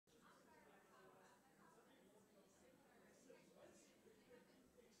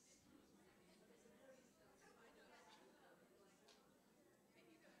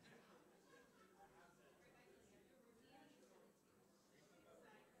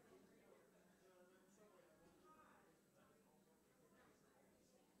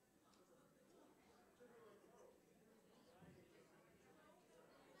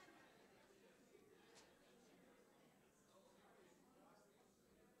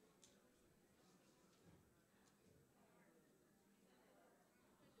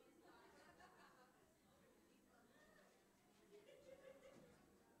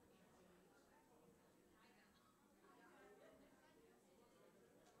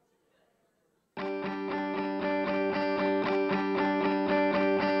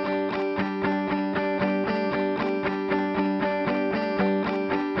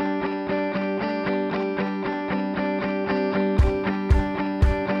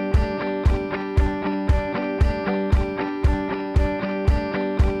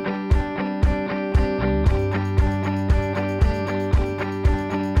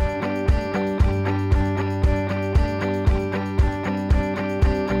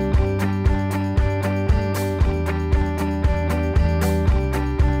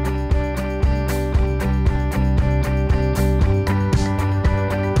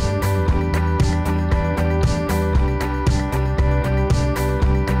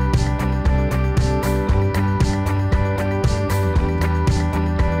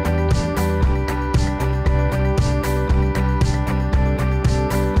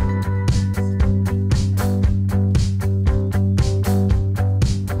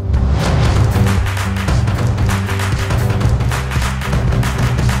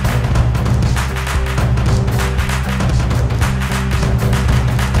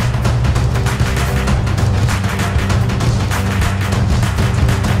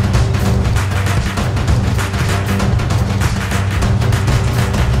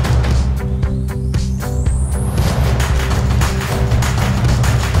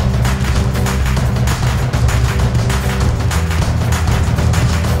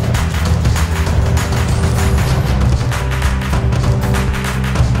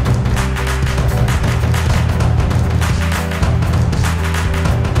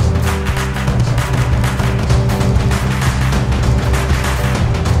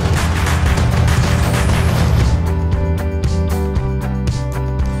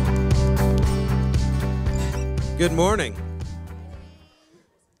Good morning.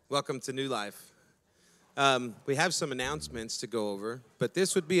 Welcome to New Life. We have some announcements to go over, but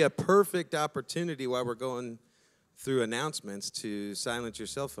this would be a perfect opportunity while we're going through announcements to silence your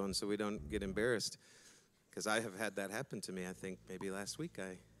cell phone so we don't get embarrassed, because I have had that happen to me. I think maybe last week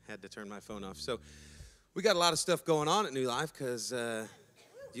I had to turn my phone off. So we got a lot of stuff going on at New Life because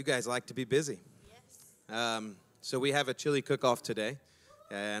you guys like to be busy. Yes. So we have a chili cook-off today,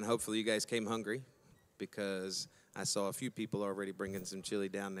 and hopefully you guys came hungry, because I saw a few people already bringing some chili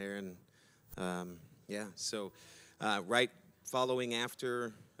down there. And, so right following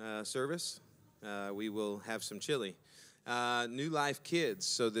after service, we will have some chili. New Life Kids.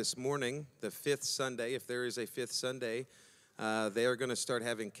 So this morning, the fifth Sunday, if there is a fifth Sunday, they are going to start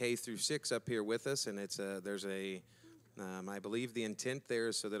having K through 6 up here with us. And I believe the intent there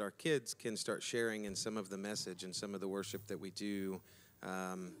is so that our kids can start sharing in some of the message and some of the worship that we do.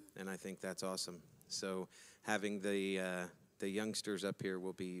 And I think that's awesome. So having the youngsters up here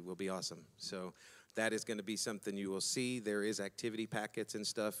will be awesome. So that is going to be something you will see. There is activity packets and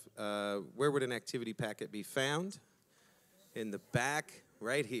stuff. Where would an activity packet be found? In the back,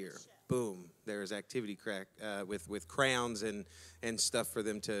 right here. Boom. There is activity with crowns and stuff for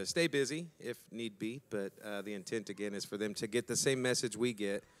them to stay busy if need be. But the intent again is for them to get the same message we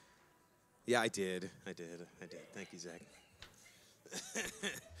get. Yeah, I did. Thank you, Zach.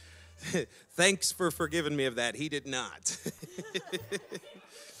 Thanks for forgiving me of that. He did not.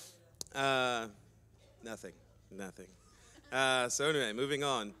 Nothing. So anyway, moving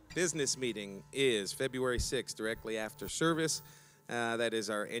on. Business meeting is February 6th, directly after service. That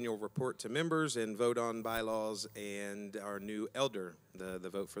is our annual report to members and vote on bylaws and our new elder, the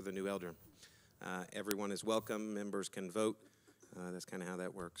vote for the new elder. Everyone is welcome. Members can vote. That's kind of how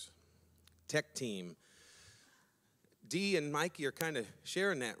that works. Tech team. Dee and Mikey are kind of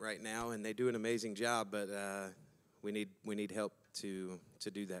sharing that right now, and they do an amazing job, but we need help to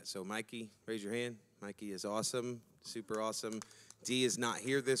do that. So Mikey, raise your hand. Mikey is awesome, super awesome. Dee is not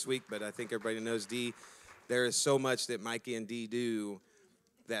here this week, but I think everybody knows Dee. There is so much that Mikey and Dee do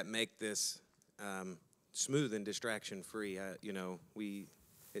that make this smooth and distraction-free.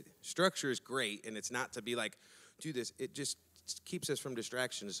 Structure is great, and it's not to be like, do this. It just keeps us from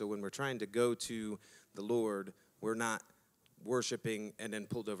distractions. So when we're trying to go to the Lord, we're not worshiping and then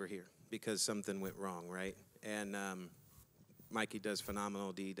pulled over here because something went wrong, right? And Mikey does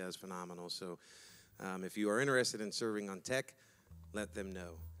phenomenal. Dee does phenomenal. So if you are interested in serving on tech, let them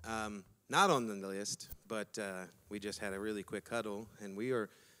know. Not on the list, but we just had a really quick huddle, and we are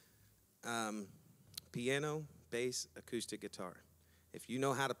piano, bass, acoustic guitar. If you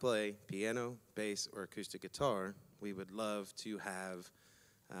know how to play piano, bass, or acoustic guitar, we would love to have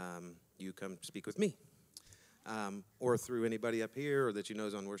you come speak with me. Or through anybody up here or that you know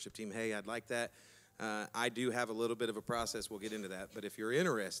is on worship team. Hey, I'd like that. I do have a little bit of a process. We'll get into that. But if you're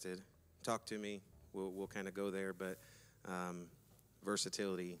interested, talk to me. We'll kind of go there. But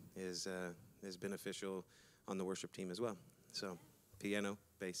versatility is beneficial on the worship team as well. So piano,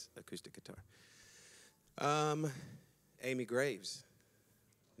 bass, acoustic guitar. Amy Graves.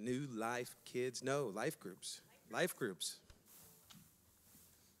 New Life Kids. No, life groups. Life groups.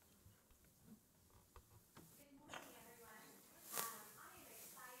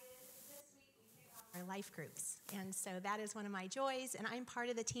 Our life groups. And so that is one of my joys, and I'm part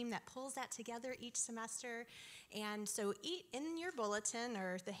of the team that pulls that together each semester. And so in your bulletin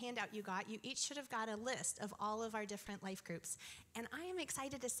or the handout you each should have got a list of all of our different life groups. And I am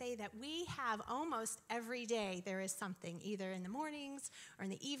excited to say that we have almost every day there is something, either in the mornings or in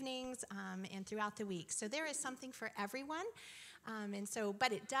the evenings and throughout the week. So there is something for everyone.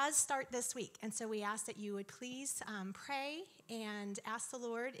 But it does start this week. And so we ask that you would please pray and ask the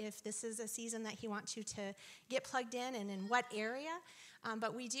Lord if this is a season that he wants you to get plugged in and in what area.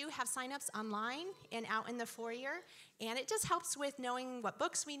 But we do have signups online and out in the foyer. And it just helps with knowing what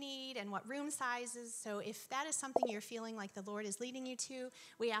books we need and what room sizes. So if that is something you're feeling like the Lord is leading you to,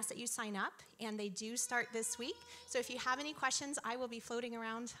 we ask that you sign up. And they do start this week. So if you have any questions, I will be floating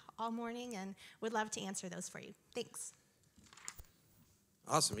around all morning and would love to answer those for you. Thanks.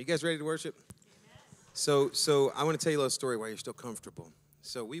 Awesome. You guys ready to worship? So I want to tell you a little story while you're still comfortable.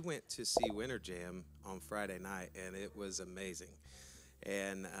 So we went to see Winter Jam on Friday night, and it was amazing.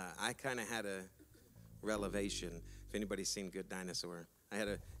 And I kind of had a revelation. If anybody's seen Good Dinosaur,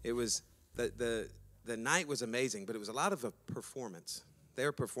 the night was amazing, but it was a lot of a performance.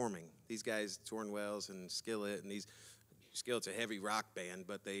 They're performing. These guys, Tornwells and Skillet, and Skillet's a heavy rock band,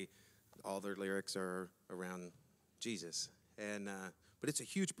 but all their lyrics are around Jesus. And but it's a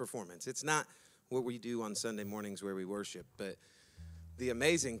huge performance. It's not what we do on Sunday mornings where we worship. But the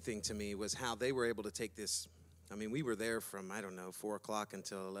amazing thing to me was how they were able to take this I mean, we were there from, I don't know, 4 o'clock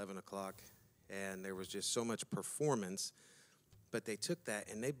until 11 o'clock, and there was just so much performance. But they took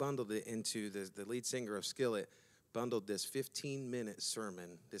that and they bundled it into the lead singer of Skillet, bundled this 15-minute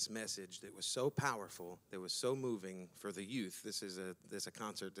sermon, this message that was so powerful, that was so moving for the youth. This is a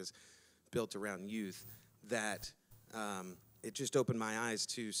concert that's built around youth, that it just opened my eyes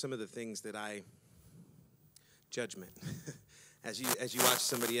to some of the things that judgment. As you watch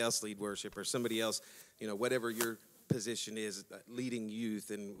somebody else lead worship, or somebody else, whatever your position is, leading youth,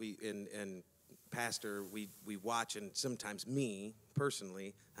 and pastor, we watch, and sometimes me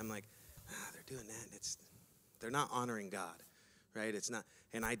personally, I'm like, they're doing that, and they're not honoring God, right? It's not,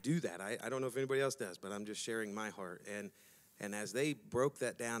 and I do that. I don't know if anybody else does, but I'm just sharing my heart. And as they broke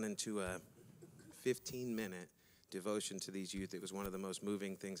that down into a 15-minute devotion to these youth, it was one of the most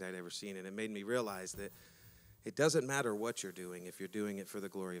moving things I'd ever seen, and it made me realize that it doesn't matter what you're doing if you're doing it for the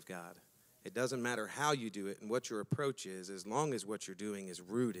glory of God. It doesn't matter how you do it and what your approach is, as long as what you're doing is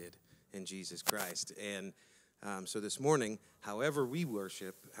rooted in Jesus Christ. And so this morning, however you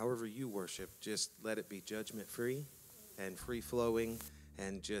worship, just let it be judgment-free and free-flowing,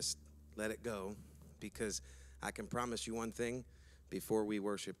 and just let it go, because I can promise you one thing: before we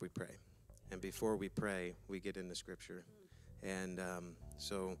worship, we pray. And before we pray, we get into Scripture. And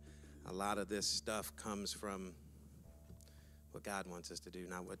so a lot of this stuff comes from what God wants us to do,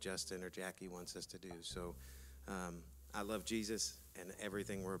 not what Justin or Jackie wants us to do. So I love Jesus, and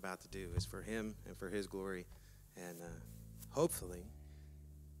everything we're about to do is for him and for his glory. And hopefully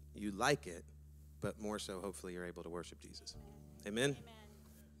you like it, but more so, hopefully you're able to worship Jesus. Amen? Amen.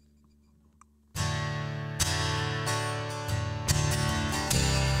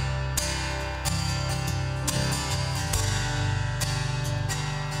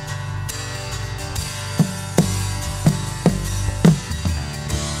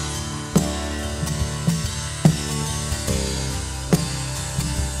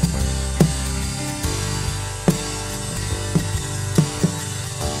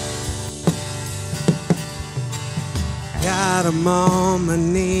 God, I'm on my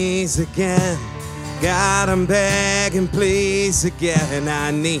knees again. God, I'm begging, please again. I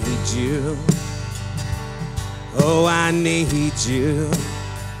need you. Oh, I need you.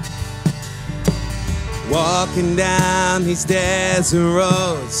 Walking down these desert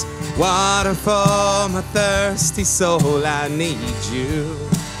roads, water for my thirsty soul. I need you.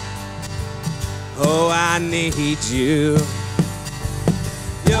 Oh, I need you.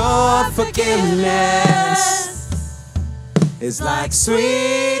 Your forgiveness is like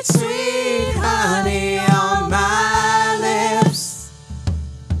sweet, sweet honey on my lips.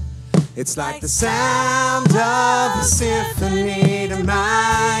 It's like the sound of a symphony to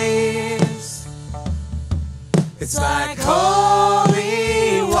my ears. It's like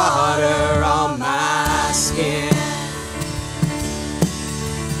holy water on my skin.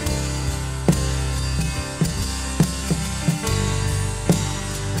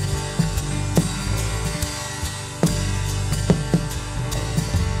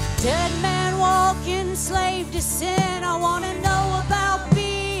 Dead man walking, slave to sin. I want to know about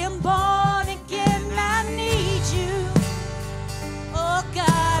being born again. I need you. Oh God,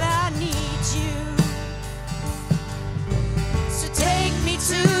 I need you. So take me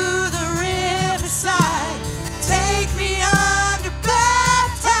to the riverside. Take me under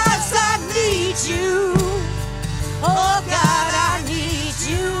baptized. I need you. Oh God, I need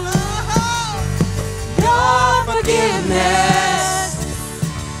you. Your forgiveness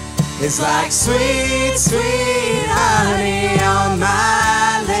it's like sweet, sweet honey on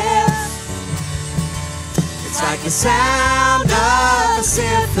my lips. It's like the sound of a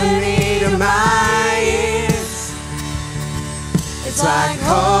symphony to my ears. It's like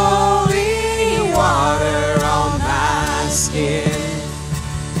holy water on my skin.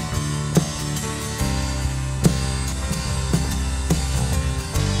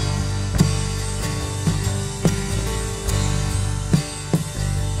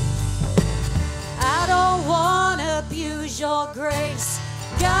 Your grace,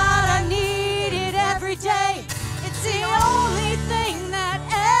 God, I need it every day. It's the only thing that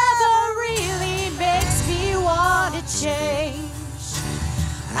ever really makes me want to change.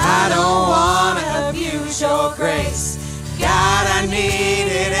 I don't want to abuse your grace, God, I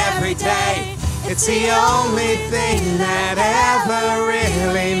need it every day. It's the only thing that ever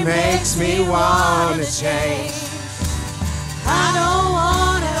really makes me want to change. I don't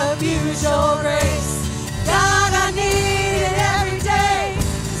want to abuse your grace, God, I need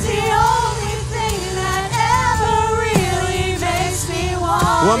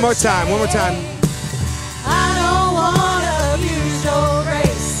one more time. I don't want to abuse your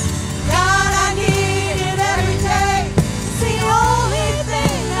grace. God, I need it every day.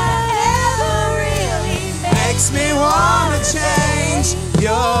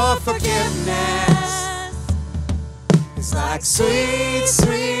 your forgiveness. It's like sweet,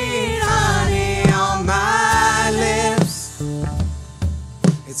 sweet honey on my lips.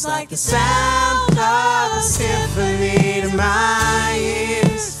 It's like the sound of a symphony to my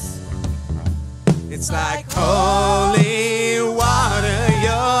ears. It's like holy water,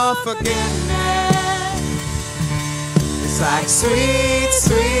 your forgiveness. It's like sweet,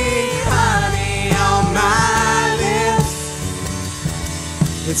 sweet honey on my lips.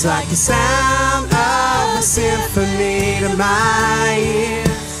 It's like the sound of a symphony to my ears.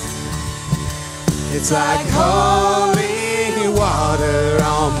 It's like holy water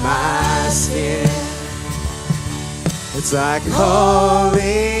on my skin. It's like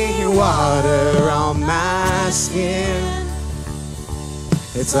holy water on my skin.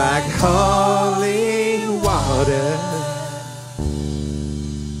 It's like holy water.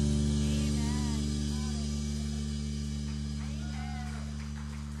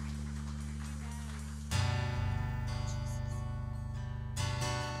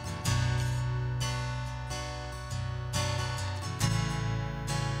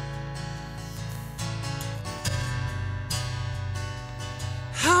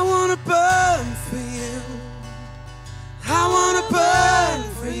 I wanna burn for you. I wanna burn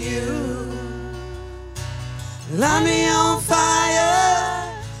for you. Light me on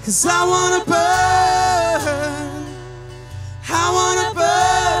fire, 'cause I wanna burn. I wanna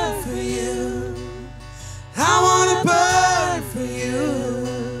burn for you. I wanna burn for you.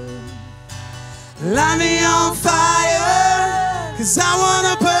 Light me on fire, 'cause I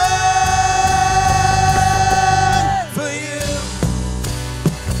wanna burn.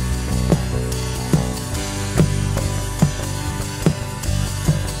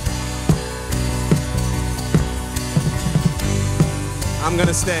 I'm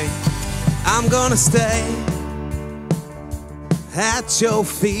gonna stay. I'm gonna stay at your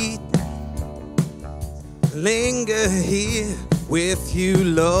feet. Linger here with you,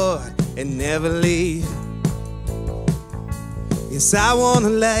 Lord, and never leave. Yes, I wanna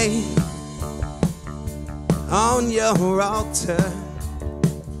lay on your altar.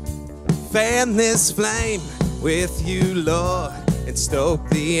 Fan this flame with you, Lord, and stoke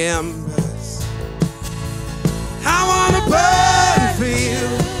the embers. I wanna burn for you.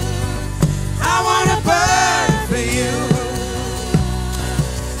 I wanna burn for you.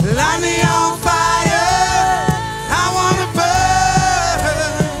 Light me on fire. I wanna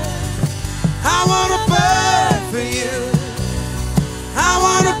burn. I wanna burn for you. I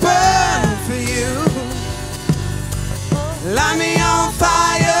wanna burn for you. Light me on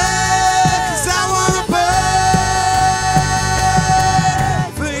fire, 'cause I wanna burn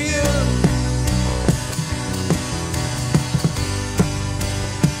for you.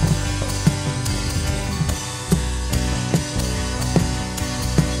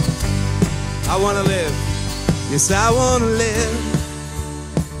 I wanna live, yes, I wanna live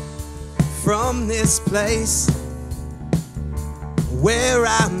from this place where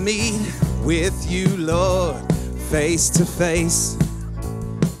I meet with you, Lord, face to face.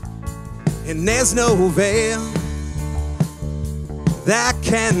 And there's no veil that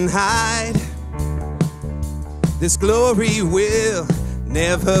can hide. This glory will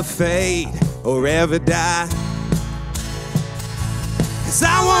never fade or ever die. 'Cause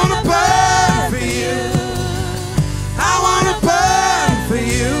I wanna burn for you. I wanna burn for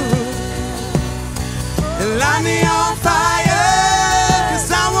you. And light me on fire, 'cause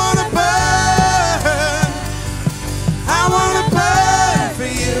I wanna burn. I wanna burn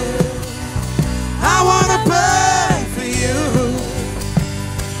for you. I wanna burn for you.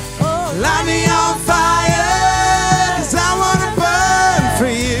 Light me on fire, 'cause I wanna burn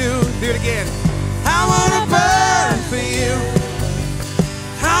for you. Do it again. I wanna burn for you.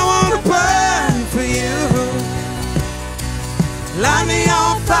 I wanna burn for you. Light me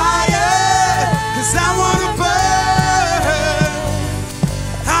on fire, 'cause I wanna burn.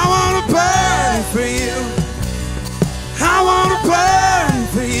 I wanna burn for you. I wanna burn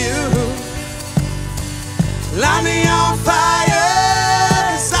for you. Light me on fire,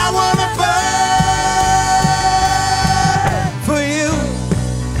 'cause I wanna burn for you.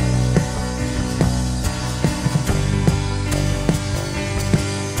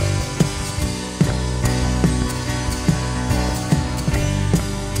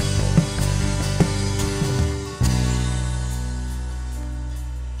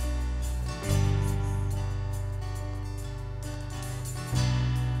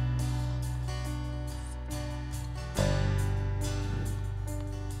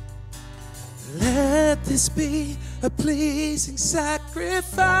 Let this be a pleasing sacrifice.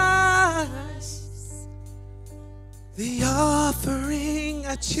 The offering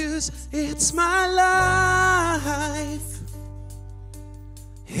I choose, it's my life.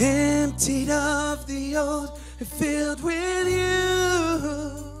 Emptied of the old and filled with you.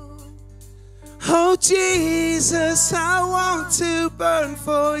 Oh, Jesus, I want to burn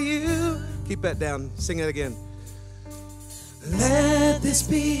for you. Keep that down. Sing it again. Let this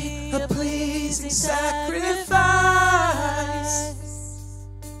be a pleasing sacrifice.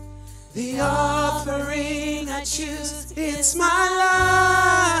 The offering I choose, it's my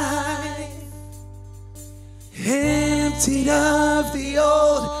life. Emptied of the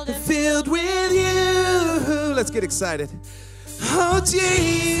old and filled with you. Let's get excited. Oh,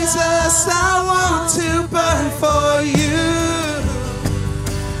 Jesus, I want to burn for you.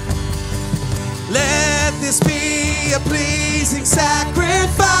 Let this be a pleasing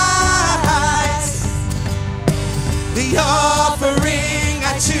sacrifice. The offering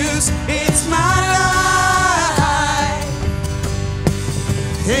I choose, it's my life.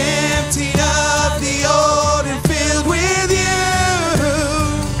 Emptied of the old and filled with you.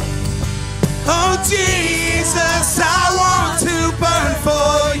 Oh, Jesus, I want to burn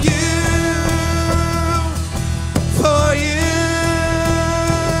for you. For you.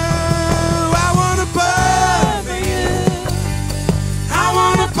 I want to burn for you. I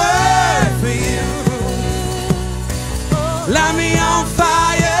want to burn for you. Light me on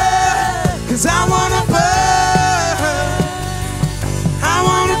fire, 'cause I want to burn. I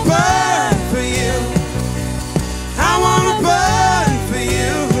want to burn for you. I want to burn for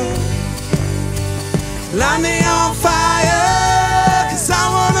you. Light me on fire, 'cause I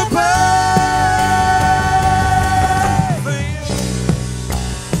want to burn for you.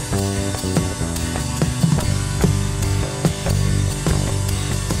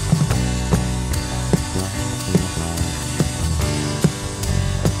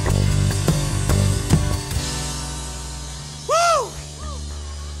 Woo!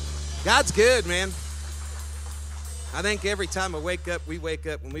 God's good, man. I think every time we wake up,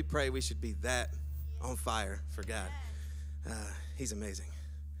 when we pray, we should be that on fire for God. He's amazing.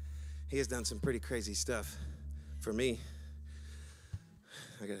 He has done some pretty crazy stuff for me.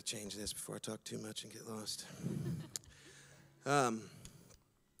 I got to change this before I talk too much and get lost. I'm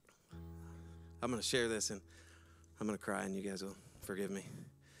going to share this, and I'm going to cry, and you guys will forgive me.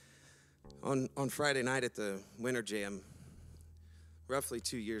 On Friday night at the Winter Jam, roughly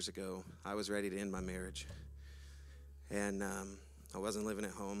 2 years ago, I was ready to end my marriage. And I wasn't living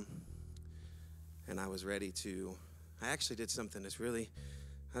at home. And I was ready to, I actually did something that's really,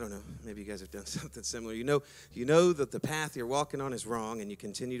 I don't know, maybe you guys have done something similar. You know that the path you're walking on is wrong, and you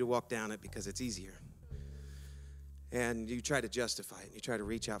continue to walk down it because it's easier. And you try to justify it. You try to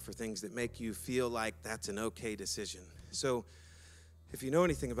reach out for things that make you feel like that's an okay decision. So if you know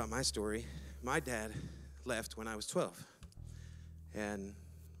anything about my story, my dad left when I was 12. And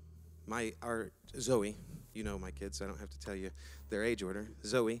our Zoe, you know my kids, so I don't have to tell you their age order.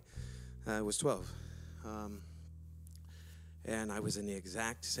 Zoe was 12. And I was in the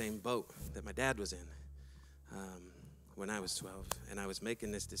exact same boat that my dad was in when I was 12. And I was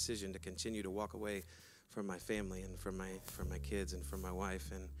making this decision to continue to walk away from my family and from my kids and from my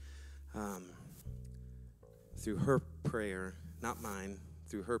wife. And through her prayer, not mine,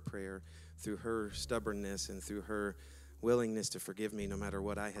 through her prayer, through her stubbornness and through her willingness to forgive me no matter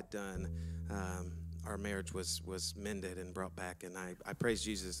what I had done, our marriage was mended and brought back, and I praise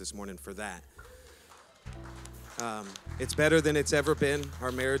Jesus this morning for that. It's better than it's ever been.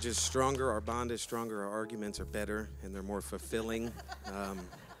 Our marriage is stronger, our bond is stronger, our arguments are better, and they're more fulfilling.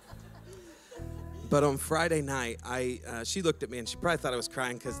 But on Friday night, she looked at me, and she probably thought I was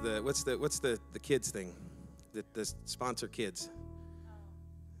crying because what's the kids thing, the sponsor kids?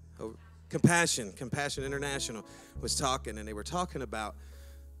 Oh, Compassion International was talking, and they were talking about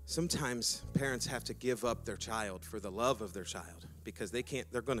sometimes parents have to give up their child for the love of their child because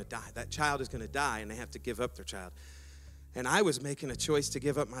they're going to die. That child is going to die, and they have to give up their child. And I was making a choice to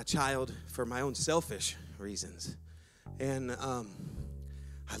give up my child for my own selfish reasons. And I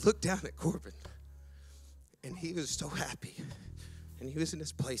looked down at Corbin, and he was so happy. And he was in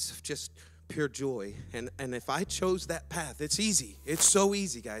this place of just pure joy. And if I chose that path, it's easy. It's so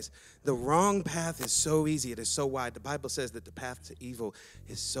easy, guys. The wrong path is so easy. It is so wide. The Bible says that the path to evil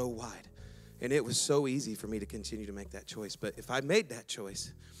is so wide. And it was so easy for me to continue to make that choice. But if I made that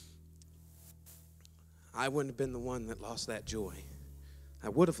choice, I wouldn't have been the one that lost that joy. I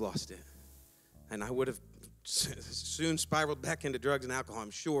would have lost it. And I would have soon spiraled back into drugs and alcohol, I'm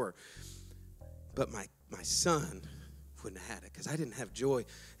sure. But my son wouldn't have had it because I didn't have joy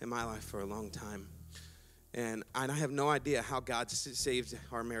in my life for a long time. And I have no idea how God saved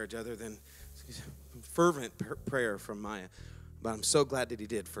our marriage other than fervent prayer from Maya. But I'm so glad that he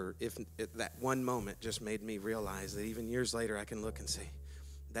did, if that one moment just made me realize that even years later I can look and say,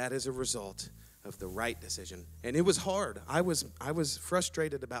 that is a result of the right decision. And it was hard. I was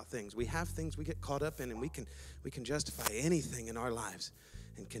frustrated about things. We have things we get caught up in, and we can justify anything in our lives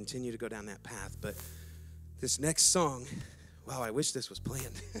and continue to go down that path. But this next song, wow, I wish this was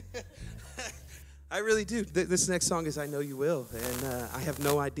planned. I really do. This next song is I Know You Will, and I have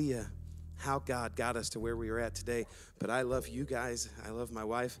no idea how God got us to where we are at today. But I love you guys. I love my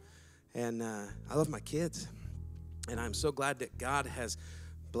wife, and I love my kids. And I'm so glad that God has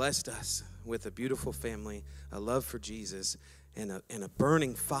blessed us with a beautiful family, a love for Jesus, and a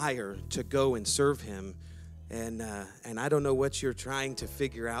burning fire to go and serve him. And I don't know what you're trying to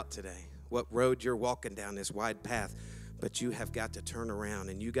figure out today, what road you're walking down this wide path, but you have got to turn around,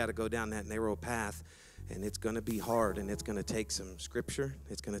 and you got to go down that narrow path. And it's going to be hard, and it's going to take some scripture.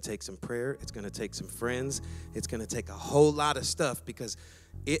 It's going to take some prayer. It's going to take some friends. It's going to take a whole lot of stuff because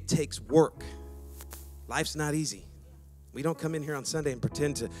it takes work. Life's not easy. We don't come in here on Sunday and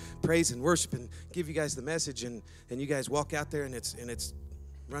pretend to praise and worship and give you guys the message, and you guys walk out there and it's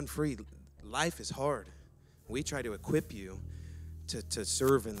run free. Life is hard. We try to equip you to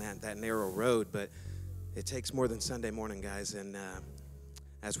serve in that narrow road, but it takes more than Sunday morning, guys, and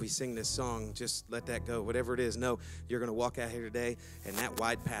as we sing this song, just let that go. Whatever it is, know you're going to walk out here today, and that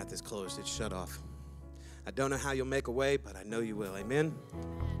wide path is closed. It's shut off. I don't know how you'll make a way, but I know you will. Amen?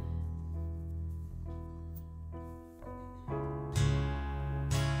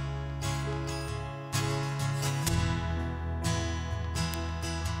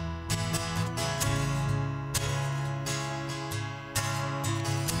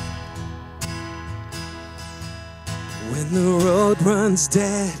 When the road runs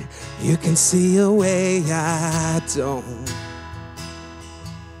dead, you can see a way I don't.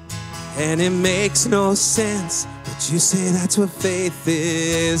 And it makes no sense, but you say that's what faith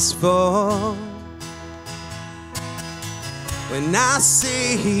is for. When I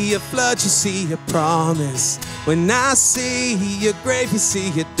see your flood, you see your promise. When I see your grave, you see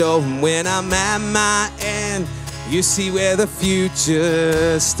your door. And when I'm at my end, you see where the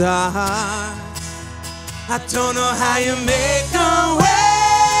future starts. I don't know how you make a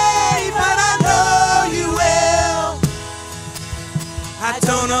way, but I know you will. I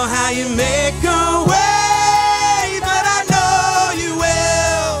don't know how you make a way, but I know you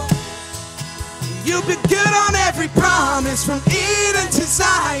will. You've been good on every promise, from Eden to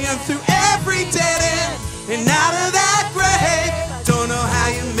Zion, through every dead end and out of that grave. Don't know how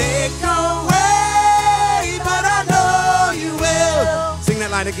you make a way, but I know you will. Sing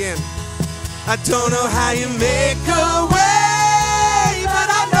that line again. I don't know how you make a way, but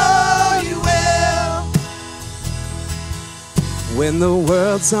I know you will. When the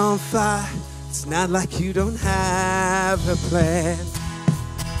world's on fire, it's not like you don't have a plan.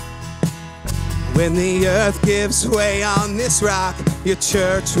 When the earth gives way on this rock, your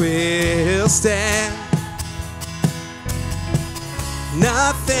church will stand.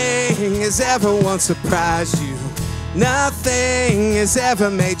 Nothing has ever once surprised you. Nothing has ever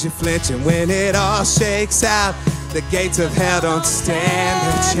made you flinch, and when it all shakes out, the gates of hell don't stand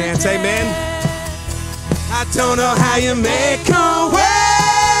a chance. Amen. I don't know how you make a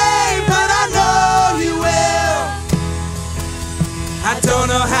way, but I know you will. I don't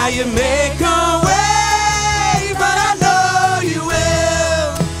know how you make a way, but I know you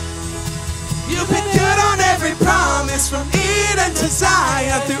will. You've been good on every promise, from Eden to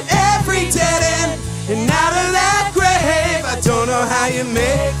Zion, through every dead end and out of that grave. I don't know how you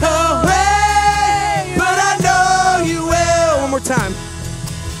make a way, but I know you will. One more time.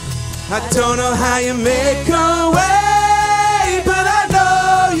 I don't know how you make a way, but I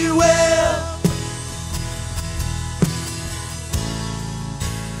know you will.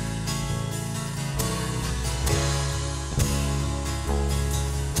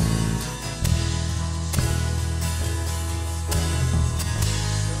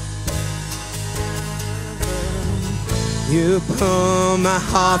 You pulled my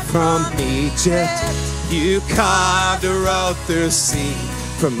heart from Egypt. You carved a road through sea.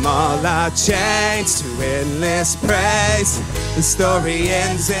 From all our chains to endless praise, the story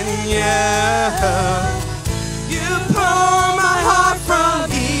ends in you. You pulled my heart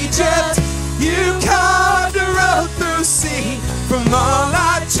from Egypt. You carved a road through sea. From all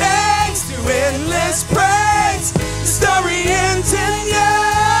our chains to endless praise, the story ends in you.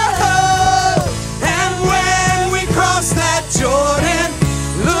 And when we cross that Jordan,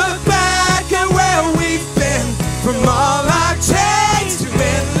 look back at where we've been. From all our chains to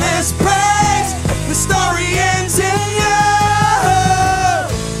endless praise, the story ends in you.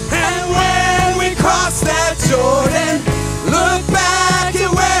 And when we cross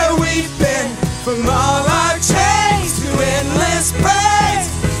from all our chains to endless praise.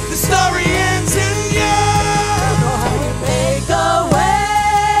 The story ends in you. Make a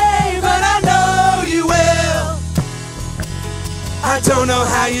way, But I know you will. I don't know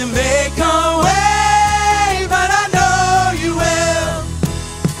how you make a way, but I know you will.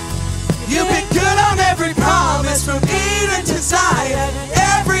 You've been good on every promise, from Eden to Zion,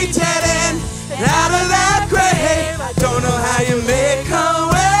 every dead end, and out of that grave. I don't know how you make a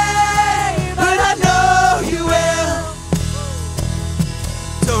way, but I know you will.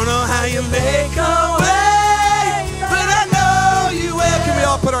 Don't know how you make a way, but I know you will. Can we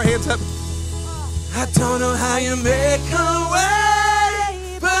all put our hands up? I don't know how you make a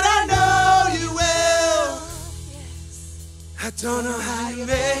way, but I know you will. I don't know how you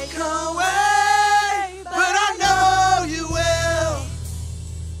make a way, but I know you will.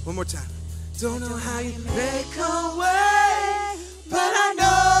 One more time. Don't know how you make a way, but I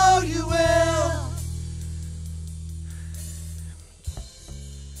know you will.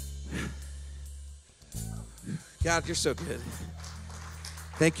 God, you're so good.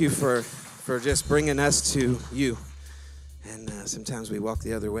 Thank you for just bringing us to you. And sometimes we walk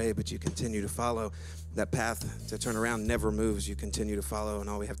the other way, but you continue to follow. That path to turn around never moves. You continue to follow, and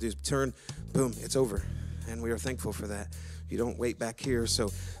all we have to do is turn, boom, it's over. And we are thankful for that. You don't wait back here,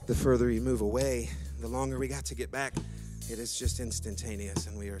 so the further you move away, the longer we got to get back. It is just instantaneous,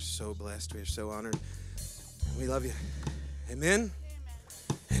 and we are so blessed. We are so honored. And we love you. Amen?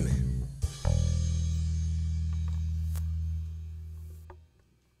 Amen.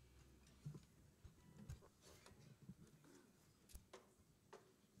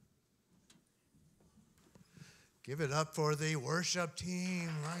 Give it up for the worship team.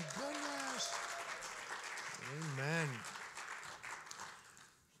 My goodness. Amen.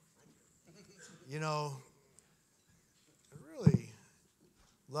 You know, I really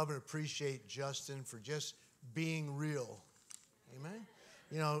love and appreciate Justin for just being real. Amen.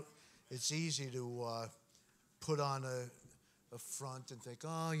 You know, it's easy to put on a front and think,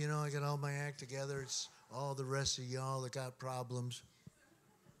 oh, you know, I got all my act together. It's all the rest of y'all that got problems.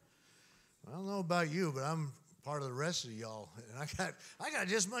 I don't know about you, but I'm part of the rest of y'all, and I got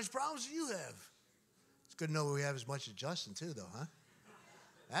just as much problems as you have. It's good to know we have as much as Justin too, though, huh?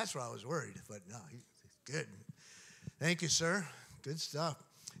 That's why I was worried, but no, he's good. Thank you, sir. Good stuff.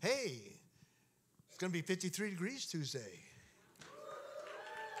 Hey, it's going to be 53 degrees Tuesday.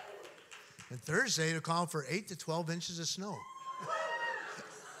 And Thursday, they're calling for 8 to 12 inches of snow.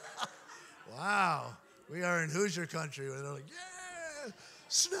 Wow. We are in Hoosier country where they're like, yeah,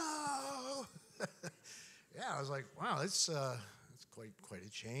 snow. Yeah, I was like, wow, that's quite a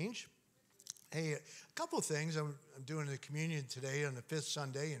change. Hey, a couple of things. I'm doing the communion today on the 5th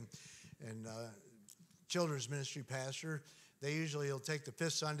Sunday, and children's ministry pastor, they usually will take the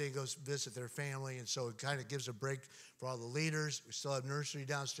 5th Sunday and go visit their family, and so it kind of gives a break for all the leaders. We still have nursery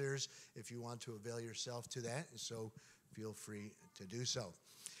downstairs if you want to avail yourself to that, and so feel free to do so.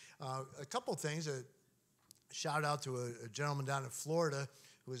 A couple of things. A shout out to a gentleman down in Florida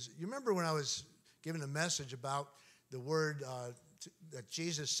who was, you remember when I was giving a message about the word that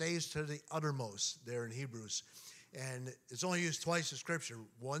Jesus saves to the uttermost there in Hebrews. And it's only used twice in Scripture.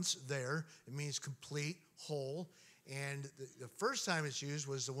 Once there, it means complete, whole. And the first time it's used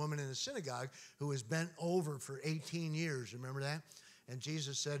was the woman in the synagogue who was bent over for 18 years. Remember that? And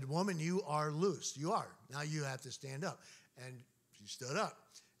Jesus said, woman, you are loosed. You are. Now you have to stand up. And she stood up.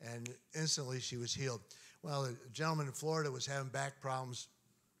 And instantly she was healed. Well, a gentleman in Florida was having back problems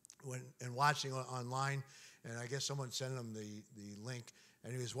and watching online. And I guess someone sent him the link.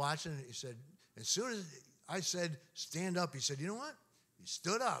 And he was watching, and he said, as soon as I said, stand up, he said, you know what? He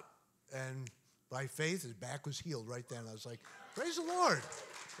stood up. And by faith, his back was healed right then. I was like, praise the Lord.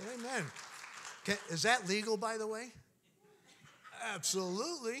 Amen. Is that legal, by the way?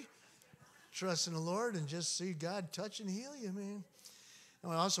 Absolutely. Trust in the Lord and just see God touch and heal you, man.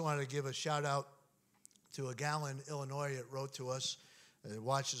 And I also wanted to give a shout out to a gal in Illinois that wrote to us,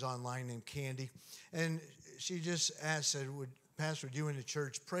 watches online, named Candy. And she just asked, said, Pastor, would you in the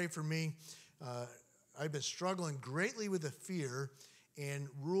church pray for me? I've been struggling greatly with the fear and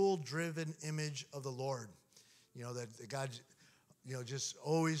rule-driven image of the Lord. You know, that God, you know, just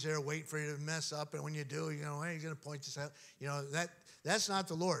always there waiting for you to mess up. And when you do, you know, hey, you're going to point this out. You know, that's not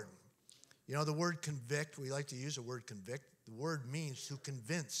the Lord. You know, the word convict, we like to use the word convict. The word means to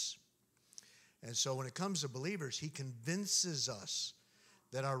convince. And so when it comes to believers, he convinces us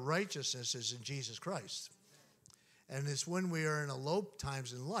that our righteousness is in Jesus Christ. And it's when we are in a low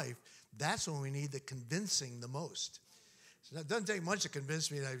times in life, that's when we need the convincing the most. So it doesn't take much to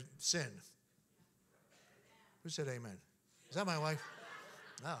convince me that I sin. Who said amen? Is that my wife?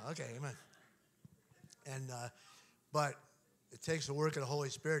 Oh, okay, amen. And but it takes the work of the Holy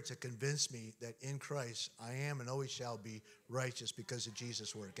Spirit to convince me that in Christ I am and always shall be righteous because of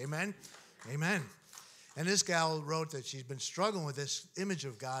Jesus' work. Amen? Amen. And this gal wrote that she's been struggling with this image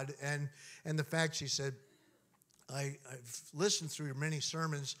of God, and the fact, she said, I've listened through many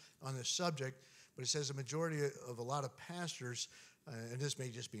sermons on this subject, but it says a majority of a lot of pastors, and this may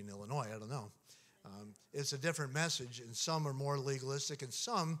just be in Illinois, I don't know, it's a different message, and some are more legalistic, and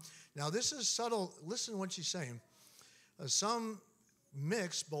some, now this is subtle, listen to what she's saying, some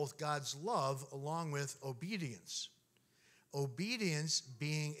mix both God's love along with obedience. Obedience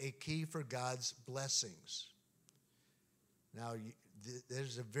being a key for God's blessings. Now,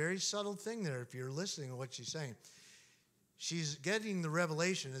 there's a very subtle thing there if you're listening to what she's saying. She's getting the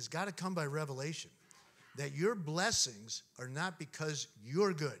revelation. It's got to come by revelation. That your blessings are not because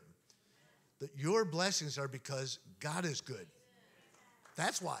you're good. That your blessings are because God is good.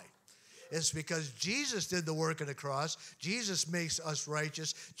 That's why. It's because Jesus did the work of the cross. Jesus makes us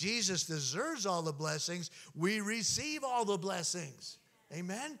righteous. Jesus deserves all the blessings. We receive all the blessings.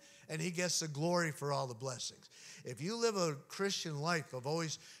 Amen? And he gets the glory for all the blessings. If you live a Christian life of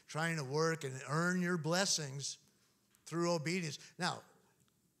always trying to work and earn your blessings through obedience. Now,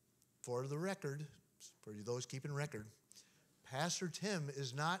 for the record, for those keeping record, Pastor Tim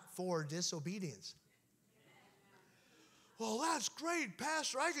is not for disobedience. Well, that's great,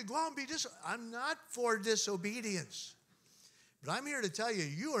 Pastor. I could go out and be I'm not for disobedience. But I'm here to tell you,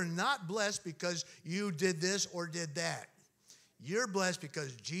 you are not blessed because you did this or did that. You're blessed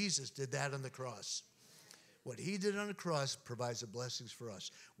because Jesus did that on the cross. What he did on the cross provides the blessings for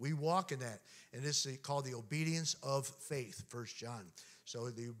us. We walk in that. And this is called the obedience of faith, 1 John. So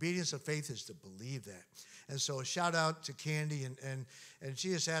the obedience of faith is to believe that. And so a shout out to Candy. And she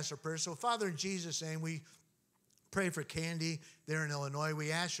just asked her prayer. So Father, in Jesus' name, we pray for Candy there in Illinois.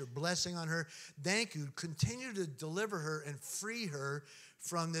 We ask your blessing on her. Thank you. Continue to deliver her and free her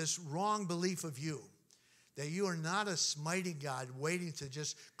from this wrong belief of you. That you are not a smiting God waiting to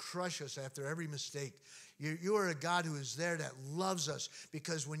just crush us after every mistake. You are a God who is there that loves us,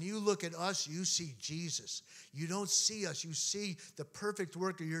 because when you look at us, you see Jesus. You don't see us. You see the perfect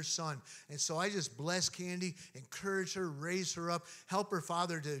work of your Son. And so I just bless Candy, encourage her, raise her up, help her,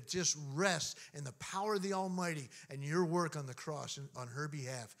 Father, to just rest in the power of the Almighty and your work on the cross on her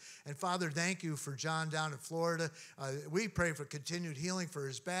behalf. And Father, thank you for John down in Florida. We pray for continued healing for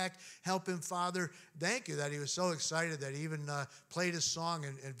his back. Help him, Father. Thank you that he was so excited that he even played his song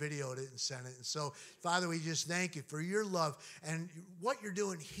and videoed it and sent it. And so, Father, we just thank you for your love and what you're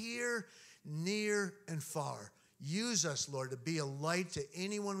doing here, near, and far. Use us, Lord, to be a light to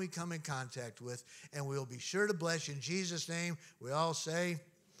anyone we come in contact with, and we'll be sure to bless you. In Jesus' name, we all say,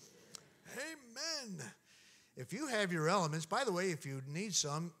 amen. If you have your elements, by the way, if you need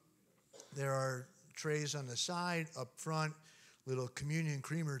some, there are trays on the side, up front, little communion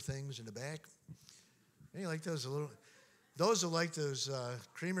creamer things in the back. You like those Those are like those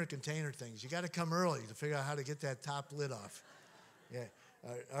creamer container things. You got to come early to figure out how to get that top lid off. Yeah,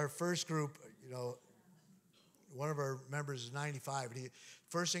 our first group, one of our members is 95, and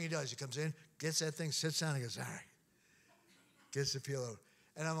first thing he does, he comes in, gets that thing, sits down, and goes, all right, gets the pillow.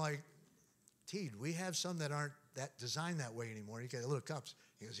 And I'm like, Teed, we have some that aren't that designed that way anymore. You get little cups.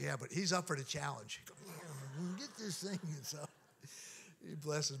 He goes, yeah, but he's up for the challenge. He goes, get this thing. And so he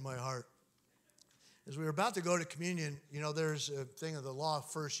blesses my heart. As we were about to go to communion, there's a thing of the law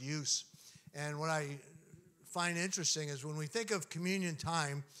of first use. And what I find interesting is when we think of communion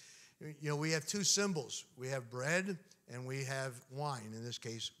time, we have two symbols. We have bread and we have wine, in this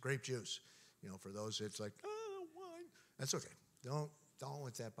case, grape juice. For those, it's like, oh, wine. That's okay. Don't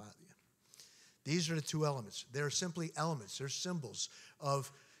let that bother you. These are the two elements. They're simply elements. They're symbols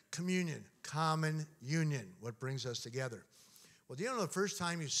of communion, common union, what brings us together. Well, do you know the first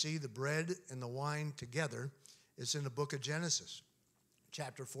time you see the bread and the wine together is in the book of Genesis,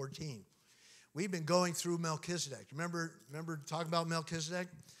 chapter 14. We've been going through Melchizedek. Remember talking about Melchizedek?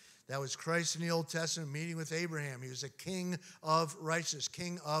 That was Christ in the Old Testament meeting with Abraham. He was a king of righteousness,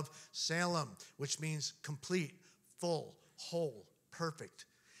 king of Salem, which means complete, full, whole, perfect.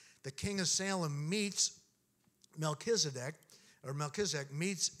 The king of Salem meets Melchizedek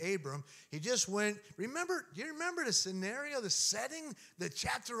meets Abram. He just went, do you remember the scenario, the setting? The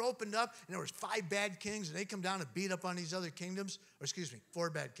chapter opened up, and there was 5 bad kings, and they come down and beat up on these other kingdoms. 4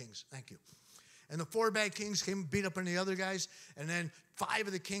 bad kings. Thank you. And the 4 bad kings came and beat up on the other guys, and then 5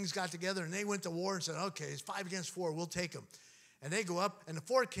 of the kings got together, and they went to war and said, okay, it's 5 against 4, we'll take them. And they go up, and the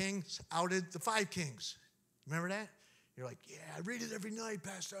 4 kings outed the 5 kings. Remember that? You're like, yeah, I read it every night,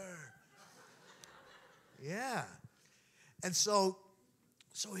 Pastor. Yeah. And so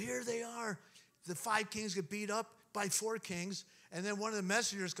here they are. the 5 kings get beat up by 4 kings, and then one of the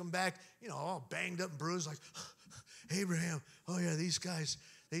messengers come back, all banged up and bruised, like, Abraham, oh yeah, these guys,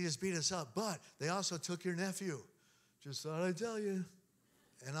 they just beat us up, but they also took your nephew. Just thought I'd tell you.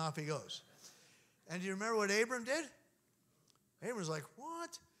 And off he goes. And do you remember what Abram did? Abram was like,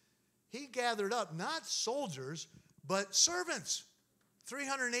 what? He gathered up not soldiers, but servants.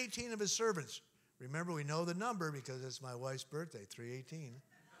 318 of his servants. Remember, we know the number because it's my wife's birthday, 318.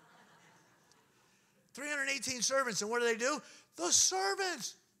 318 servants, and what do? The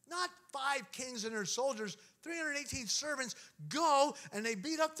servants, not 5 kings and their soldiers, 318 servants go and they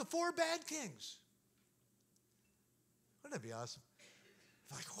beat up the 4 bad kings. Wouldn't that be awesome?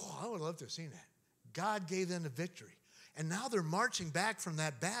 Like, I would love to have seen that. God gave them the victory. And now they're marching back from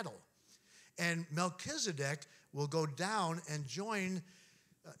that battle. And Melchizedek will go down and join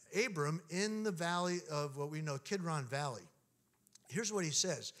Abram in the valley of what we know, Kidron Valley. Here's what he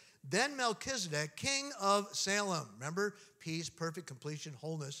says. Then Melchizedek, king of Salem, remember, peace, perfect completion,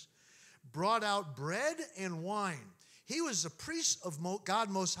 wholeness, brought out bread and wine. He was the priest of God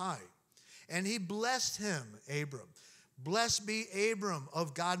Most High, and he blessed him, Abram. Blessed be Abram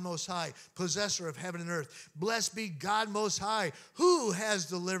of God Most High, possessor of heaven and earth. Blessed be God Most High, who has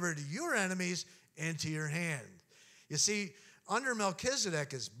delivered your enemies into your hand. You see, under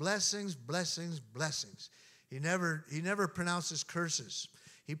Melchizedek is blessings, blessings, blessings. He never pronounces curses.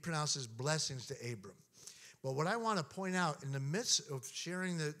 He pronounces blessings to Abram. But what I want to point out, in the midst of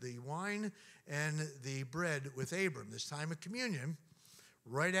sharing the wine and the bread with Abram, this time of communion,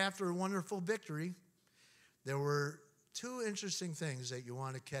 right after a wonderful victory, there were 2 interesting things that you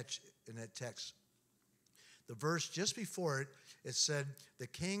want to catch in that text. The verse just before it, it said, the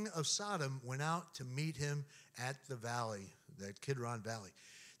king of Sodom went out to meet him at the valley, the Kidron Valley.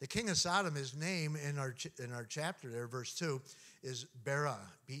 The king of Sodom, his name in our chapter there, verse 2, is Bera,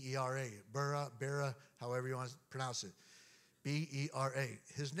 B-E-R-A. Bera, however you want to pronounce it. B-E-R-A.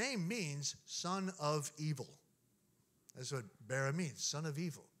 His name means son of evil. That's what Bera means, son of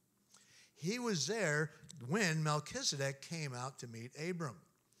evil. He was there when Melchizedek came out to meet Abram.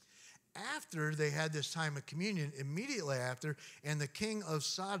 After they had this time of communion, immediately after, and the king of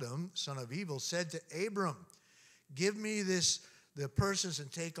Sodom, son of evil, said to Abram, give me the persons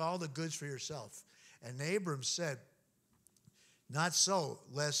and take all the goods for yourself. And Abram said, not so,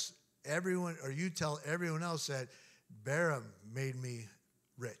 lest everyone, or you tell everyone else that Bera made me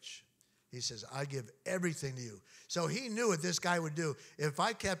rich. He says, I give everything to you. So he knew what this guy would do. If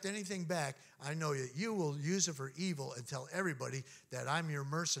I kept anything back, I know that you will use it for evil and tell everybody that I'm your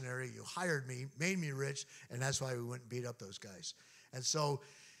mercenary. You hired me, made me rich, and that's why we went and beat up those guys. And so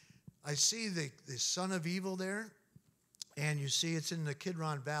I see the son of evil there, and you see it's in the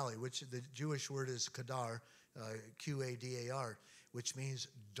Kidron Valley, which the Jewish word is Kadar, Q-A-D-A-R, which means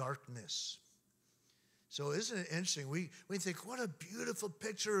darkness. So isn't it interesting? We think, what a beautiful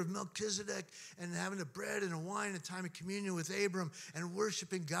picture of Melchizedek and having the bread and the wine, a time of communion with Abram and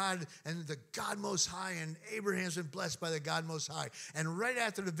worshiping God and the God Most High, and Abraham's been blessed by the God Most High. And right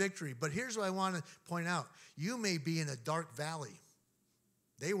after the victory, but here's what I want to point out. You may be in a dark valley.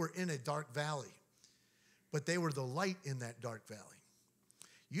 They were in a dark valley, but they were the light in that dark valley.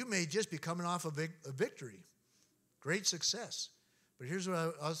 You may just be coming off of a victory, great success. But here's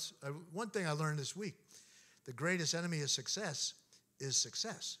what one thing I learned this week. The greatest enemy of success is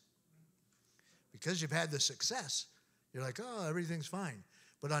success. Because you've had the success, you're like, oh, everything's fine.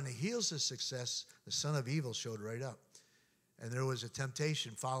 But on the heels of success, the son of evil showed right up. And there was a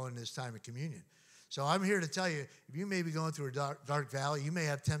temptation following this time of communion. So I'm here to tell you, if you may be going through a dark valley, you may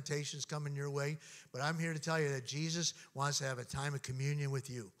have temptations coming your way, but I'm here to tell you that Jesus wants to have a time of communion with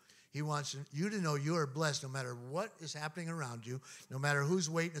you. He wants you to know you are blessed no matter what is happening around you, no matter who's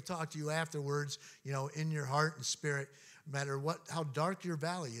waiting to talk to you afterwards, in your heart and spirit, no matter how dark your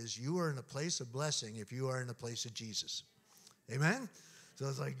valley is, you are in a place of blessing if you are in the place of Jesus. Amen? So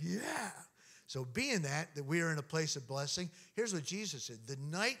it's like, yeah. So being that we are in a place of blessing, here's what Jesus said. The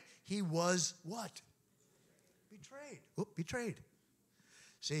night he was what? Betrayed. Betrayed.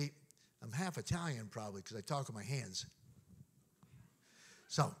 See, I'm half Italian probably because I talk with my hands.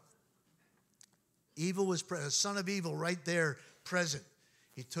 So, evil was present, son of evil right there present.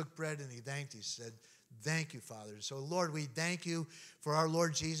 He took bread and he thanked. He said, thank you, Father. So, Lord, we thank you for our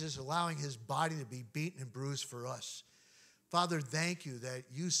Lord Jesus allowing his body to be beaten and bruised for us. Father, thank you that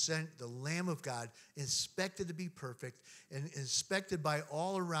you sent the Lamb of God, inspected to be perfect and inspected by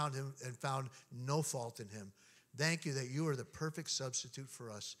all around him and found no fault in him. Thank you that you are the perfect substitute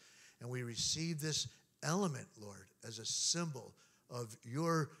for us. And we receive this element, Lord, as a symbol of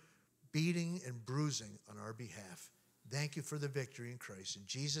your beating and bruising on our behalf. Thank you for the victory in Christ. In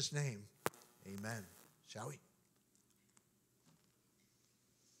Jesus' name, Amen. Shall we?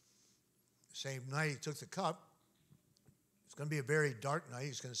 Same night he took the cup. It's going to be a very dark night.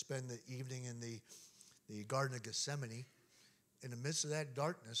 He's going to spend the evening in the Garden of Gethsemane. In the midst of that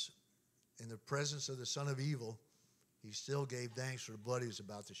darkness, in the presence of the Son of Evil, he still gave thanks for the blood he was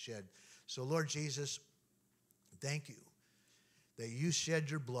about to shed. So, Lord Jesus, thank you that you shed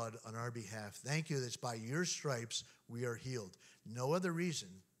your blood on our behalf. Thank you that it's by your stripes we are healed. No other reason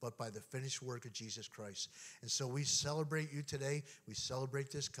but by the finished work of Jesus Christ. And so we celebrate you today. We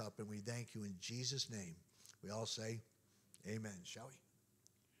celebrate this cup, and we thank you in Jesus' name. We all say, amen, shall we?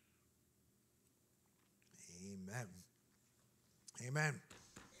 Amen. Amen.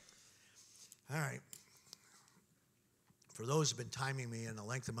 All right. For those who have been timing me in the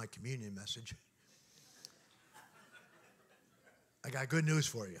length of my communion message, I got good news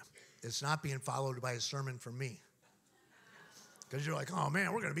for you. It's not being followed by a sermon from me. Because you're like, oh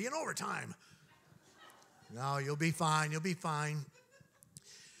man, we're going to be in overtime. No, you'll be fine. You'll be fine.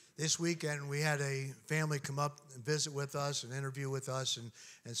 This weekend, we had a family come up and visit with us and interview with us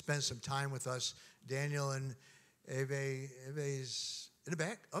and spend some time with us. Daniel and Eve's in the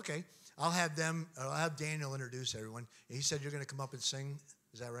back? Okay. I'll have Daniel introduce everyone. He said you're going to come up and sing.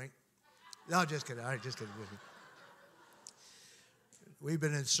 Is that right? No, just kidding. All right, just kidding. We've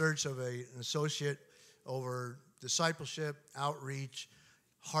been in search of an associate over discipleship, outreach,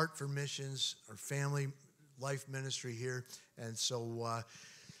 heart for missions, our family life ministry here. And so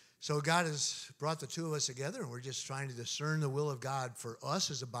God has brought the two of us together, and we're just trying to discern the will of God for us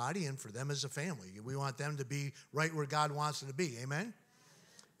as a body and for them as a family. We want them to be right where God wants them to be. Amen?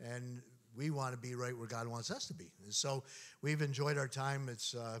 And we want to be right where God wants us to be. And so we've enjoyed our time.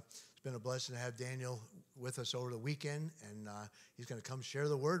 It's been a blessing to have Daniel with us over the weekend, and he's going to come share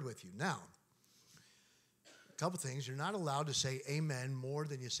the word with you. Now, a couple things. You're not allowed to say amen more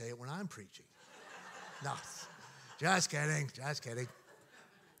than you say it when I'm preaching. No, just kidding, just kidding.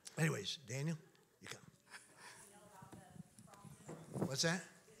 Anyways, Daniel, you come. What's that?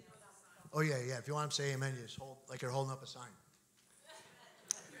 Oh, yeah. If you want to say amen, you just hold like you're holding up a sign.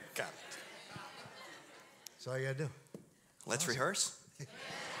 Got it. That's all you got to do. Let's rehearse.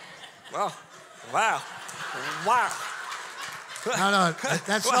 Wow. Wow. Wow. No,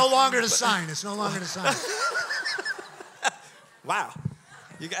 that's no longer the sign. It's no longer the sign. Wow.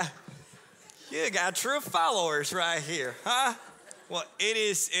 You got true followers right here, huh? Well, it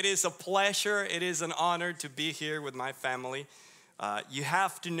is a pleasure. It is an honor to be here with my family. You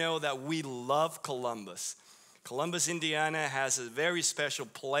have to know that we love Columbus. Columbus, Indiana has a very special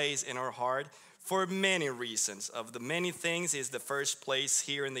place in our heart for many reasons. Of the many things, is the first place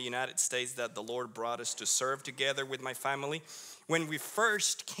here in the United States that the Lord brought us to serve together with my family. When we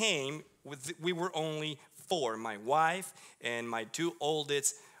first came, we were only 4, my wife and my 2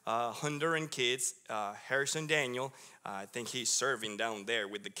 oldest Honduran kids, Harrison Daniel. I think he's serving down there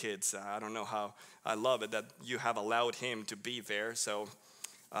with the kids. I don't know how. I love it that you have allowed him to be there. So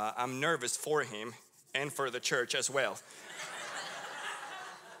I'm nervous for him and for the church as well.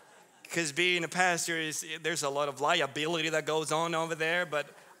 Because being a pastor, there's a lot of liability that goes on over there. But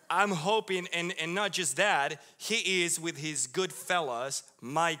I'm hoping, and not just that, he is with his good fellas,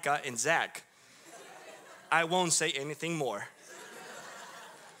 Micah and Zach. I won't say anything more.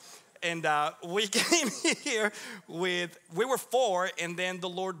 And we came here we were 4, and then the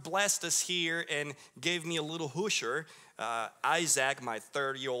Lord blessed us here and gave me a little hoosier. Isaac, my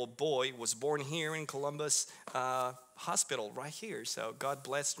 30-year-old boy, was born here in Columbus Hospital right here. So God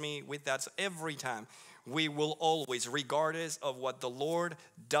blessed me with that. So every time we will always, regardless of what the Lord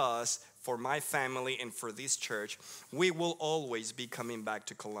does for my family and for this church, we will always be coming back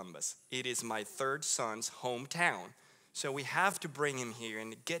to Columbus. It is my 3rd son's hometown. So we have to bring him here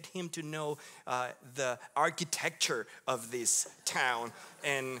and get him to know the architecture of this town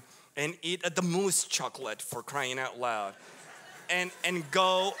and eat the moose chocolate, for crying out loud, and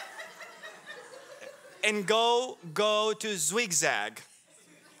go to Zigzag.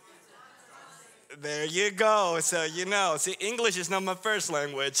 There you go. So see, English is not my first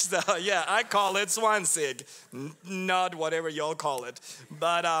language. So yeah, I call it Swansig, not whatever y'all call it.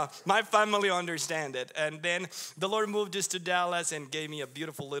 But my family understand it. And then the Lord moved us to Dallas and gave me a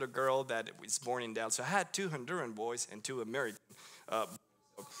beautiful little girl that was born in Dallas. So I had 2 Honduran boys and 2 American.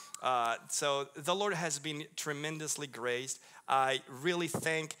 So the Lord has been tremendously graced. I really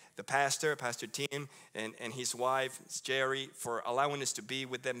thank the pastor, Pastor Tim, and his wife, Jerry, for allowing us to be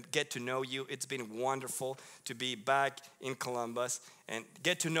with them, get to know you. It's been wonderful to be back in Columbus and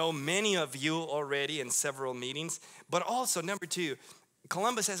get to know many of you already in several meetings. But also, number 2,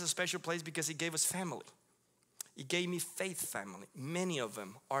 Columbus has a special place because he gave us family. He gave me faith family. Many of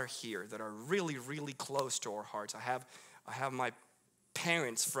them are here that are really, really close to our hearts. I have my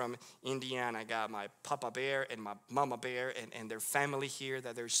parents from Indiana. I got my Papa Bear and my Mama Bear and their family here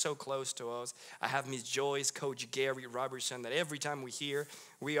that they're so close to us. I have Miss Joyce, Coach Gary Robertson, that every time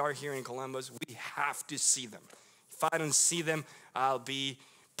we are here in Columbus, we have to see them. If I don't see them, I'll be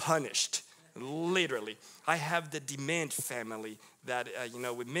punished, literally. I have the Dement family that,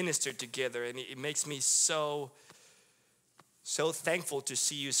 we minister together, and it makes me so thankful to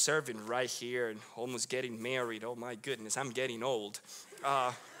see you serving right here and almost getting married. Oh my goodness, I'm getting old.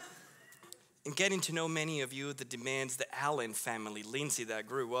 And getting to know many of you, the Dements, the Allen family, Lindsay that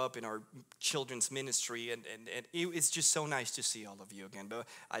grew up in our children's ministry, and it's just so nice to see all of you again. But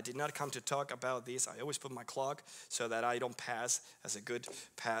I did not come to talk about this. I always put my clock so that I don't pass as a good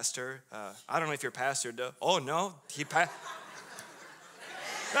pastor. I don't know if you're a pastor, though. Oh no, he passed.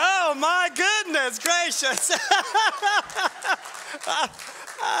 Oh my goodness gracious.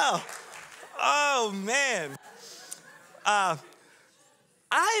 Oh man.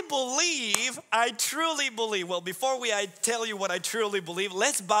 I truly believe, well, before I tell you what I truly believe,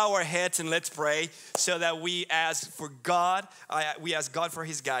 let's bow our heads and let's pray so that we ask for God, we ask God for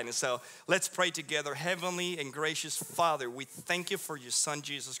His guidance. So let's pray together. Heavenly and gracious Father, we thank you for your Son,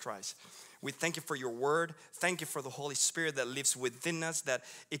 Jesus Christ. We thank you for your word. Thank you for the Holy Spirit that lives within us, that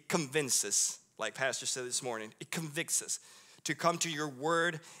it convinces, like Pastor said this morning, it convicts us to come to your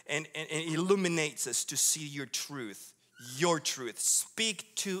word and illuminates us to see your truth. Your truth.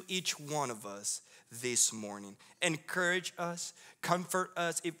 Speak to each one of us this morning. Encourage us, comfort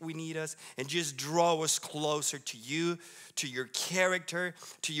us if we need us, and just draw us closer to you, to your character,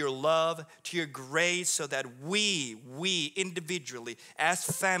 to your love, to your grace, so that we individually, as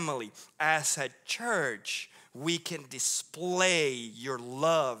family, as a church, we can display your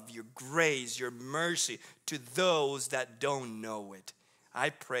love, your grace, your mercy to those that don't know it. I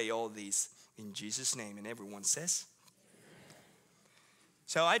pray all these in Jesus' name, and everyone says,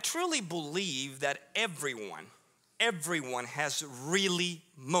 so I truly believe that everyone has really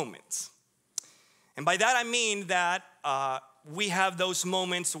moments. And by that I mean that we have those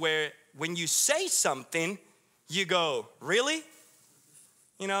moments where when you say something, you go, really?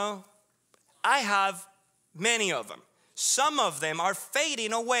 I have many of them. Some of them are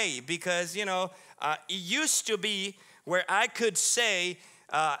fading away because, it used to be where I could say,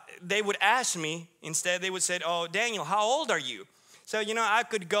 they would ask me, instead they would say, oh, Daniel, how old are you? So, I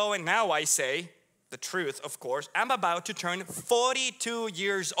could go, and now I say the truth, of course. I'm about to turn 42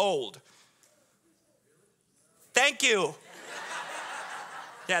 years old. Thank you.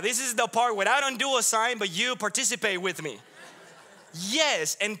 Yeah, this is the part where I don't do a sign, but you participate with me.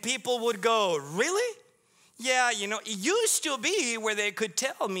 Yes, and people would go, really? Yeah, it used to be where they could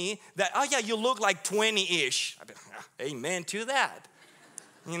tell me that, oh yeah, you look like 20-ish. I'd be, amen to that,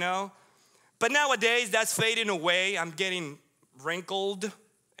 But nowadays, that's fading away. I'm getting wrinkled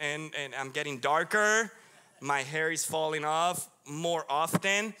and I'm getting darker. My hair is falling off more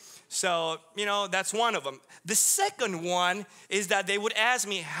often. So, that's one of them. The second one is that they would ask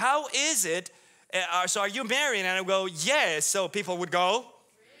me, how is it? So are you married? And I would go, yes. So people would go,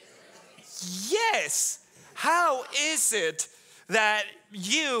 yes. How is it that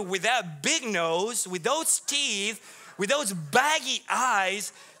you, with that big nose, with those teeth, with those baggy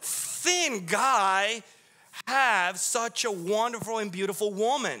eyes, thin guy, have such a wonderful and beautiful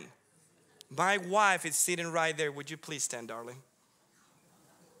woman? My wife is sitting right there. Would you please stand, darling?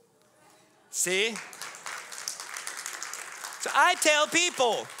 See? So I tell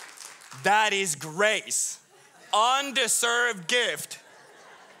people, that is grace. Undeserved gift.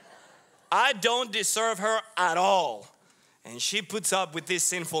 I don't deserve her at all. And she puts up with this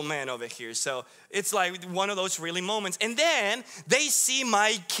sinful man over here. So it's like one of those really moments. And then they see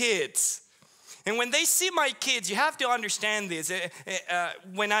my kids. And when they see my kids, you have to understand this.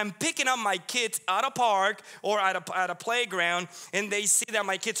 When I'm picking up my kids at a park or at a playground, and they see that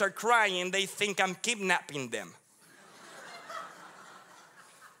my kids are crying, they think I'm kidnapping them.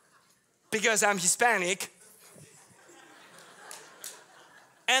 Because I'm Hispanic.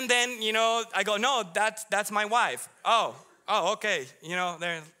 And then, I go, no, that's my wife. Oh, okay.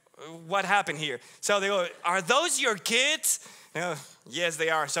 What happened here? So they go, are those your kids? Yes, they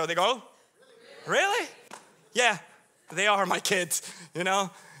are. So they go, really? Yeah, they are my kids,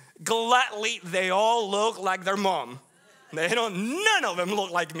 Gladly, they all look like their mom. None of them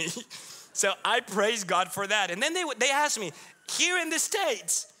look like me. So I praise God for that. And then they ask me, here in the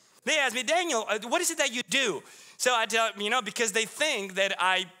States, they ask me, Daniel, what is it that you do? So I tell them, because they think that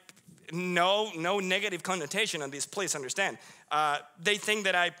no negative connotation on this, please understand. They think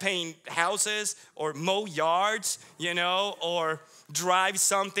that I paint houses or mow yards, you know, or drive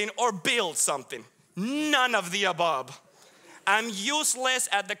something or build something. None of the above. I'm useless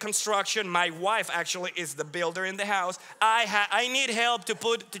at the construction. My wife actually is the builder in the house. I need help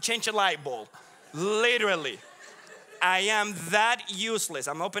to change a light bulb. Literally. I am that useless.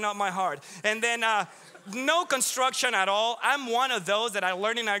 I'm opening up my heart. And then no construction at all. I'm one of those that I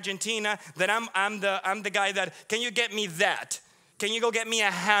learned in Argentina that I'm the guy that, can you get me that? Can you go get me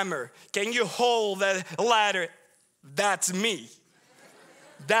a hammer? Can you hold the ladder? That's me.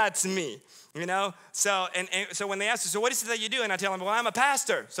 That's me. You know? So and so when they ask me, so what is it that you do? And I tell them, well, I'm a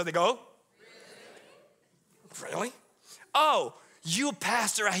pastor. So they go, really? Oh, you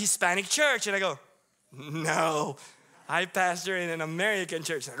pastor a Hispanic church. And I go, no, I pastor in an American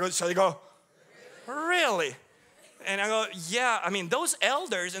church. So they go, really? And I go, yeah, I mean, those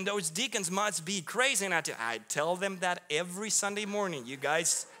elders and those deacons must be crazy. And I tell them that every Sunday morning. You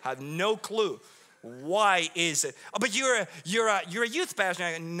guys have no clue. Why is it? Oh, but you're a youth pastor.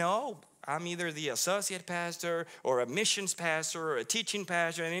 I go, no, I'm either the associate pastor or a missions pastor or a teaching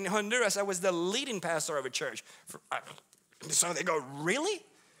pastor. And in Honduras, I was the leading pastor of a church. So they go, really?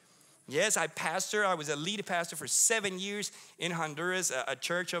 Yes, I was a lead pastor for 7 years in Honduras, a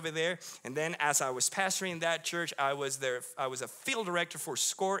church over there. And then as I was pastoring that church, I was a field director for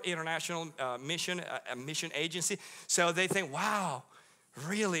SCORE International Mission, a mission agency. So they think, wow,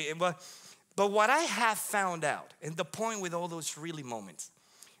 really? But what I have found out, and the point with all those really moments,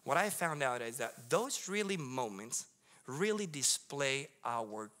 what I found out is that those really moments really display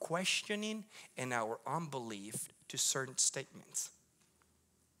our questioning and our unbelief to certain statements.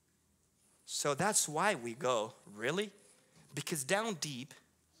 So that's why we go, really? Because down deep,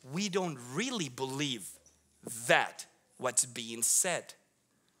 we don't really believe that what's being said.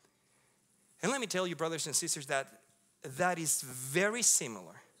 And let me tell you, brothers and sisters, that is very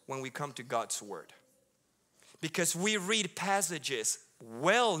similar when we come to God's word. Because we read passages,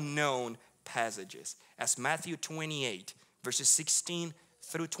 well-known passages, as Matthew 28, verses 16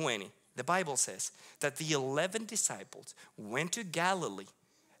 through 20. The Bible says that the 11 disciples went to Galilee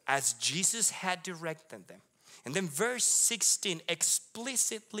as Jesus had directed them. And then verse 16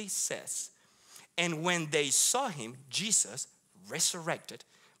 explicitly says, and when they saw him, Jesus, resurrected,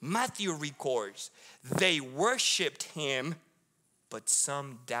 Matthew records, they worshiped him, but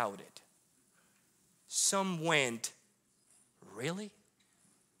some doubted. Some went, really?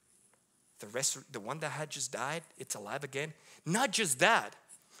 The one that had just died, it's alive again? Not just that,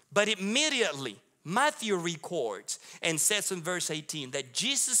 but immediately Matthew records and says in verse 18 that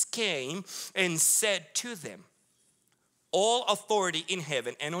Jesus came and said to them, all authority in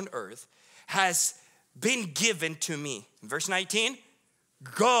heaven and on earth has been given to me. Verse 19,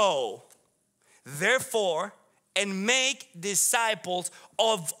 go, therefore, and make disciples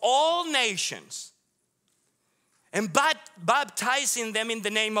of all nations, and baptizing them in the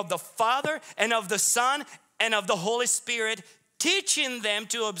name of the Father and of the Son and of the Holy Spirit, teaching them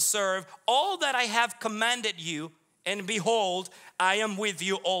to observe all that I have commanded you, and behold, I am with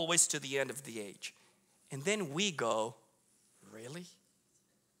you always to the end of the age. And then we go, really?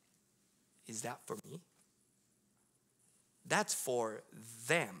 Is that for me? That's for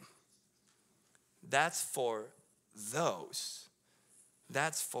them. That's for those.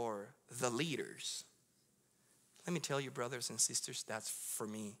 That's for the leaders. Let me tell you, brothers and sisters, that's for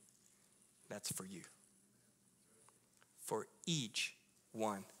me. That's for you. For each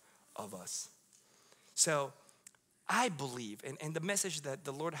one of us. So I believe, and the message that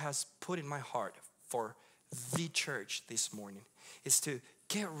the Lord has put in my heart for the church this morning is to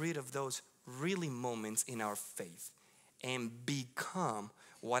get rid of those really moments in our faith and become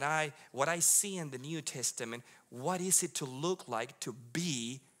what I see in the New Testament. What is it to look like to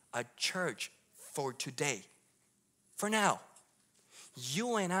be a church for today? For now,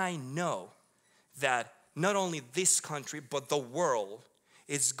 you and I know that not only this country, but the world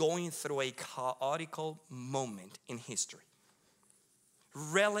is going through a chaotic moment in history.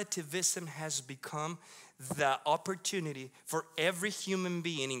 Relativism has become the opportunity for every human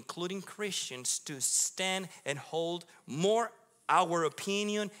being, including Christians, to stand and hold more our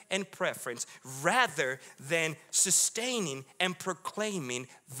opinion and preference rather than sustaining and proclaiming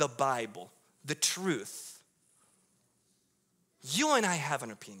the Bible, the truth. You and I have an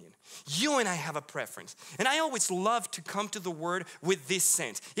opinion. You and I have a preference. And I always love to come to the word with this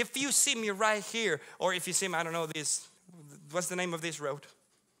sense. If you see me right here, or if you see me, I don't know this, what's the name of this road?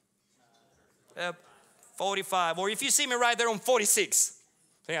 45. Or if you see me right there on 46.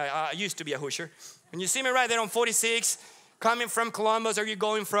 Yeah, I used to be a Hoosier. When you see me right there on 46, coming from Columbus, or you're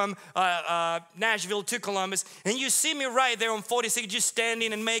going from Nashville to Columbus, and you see me right there on 46, just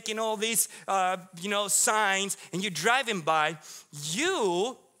standing and making all these, signs, and you're driving by,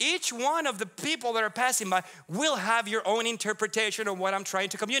 each one of the people that are passing by will have your own interpretation of what I'm trying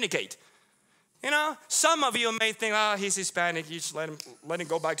to communicate. Some of you may think, oh, he's Hispanic, you just let him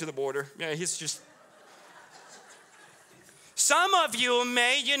go back to the border. Yeah, he's just... Some of you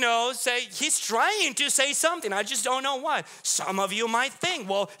may, say, he's trying to say something. I just don't know what. Some of you might think,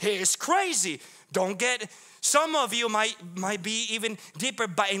 well, he's crazy. Some of you might be even deeper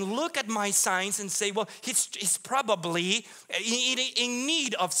and look at my signs and say, well, he's probably in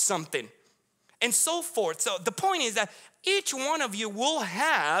need of something. And so forth. So the point is that each one of you will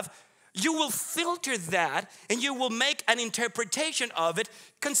filter that, and you will make an interpretation of it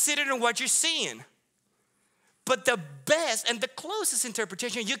considering what you're seeing. But the best and the closest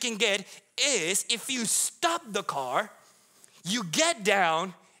interpretation you can get is if you stop the car, you get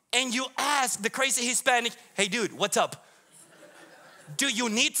down, and you ask the crazy Hispanic, hey dude, what's up? Do you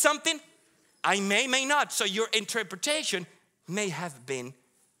need something? I may not. So your interpretation may have been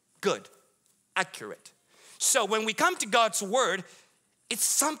good, accurate. So when we come to God's word, it's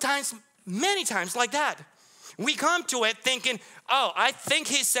sometimes, many times like that. We come to it thinking, oh, I think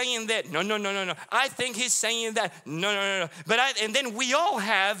he's saying that. No. I think he's saying that. No. And then we all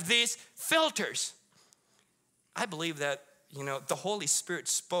have these filters. I believe that, the Holy Spirit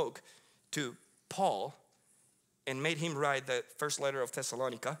spoke to Paul and made him write the first letter of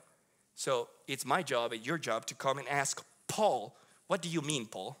Thessalonica. So it's my job and your job to come and ask Paul, what do you mean,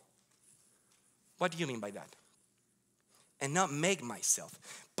 Paul? What do you mean by that? And not make myself.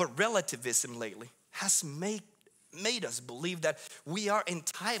 But relativism lately has made us believe that we are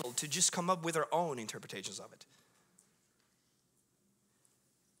entitled to just come up with our own interpretations of it.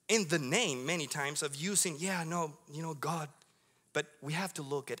 In the name, many times, of using, God. But we have to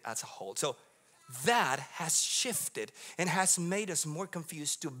look at it as a whole. So that has shifted and has made us more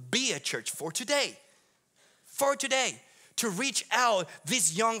confused to be a church for today. For today. To reach out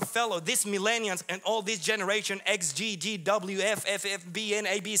this young fellow, these millennials, and all this generation X, G, G, W, F, F, F, B, N,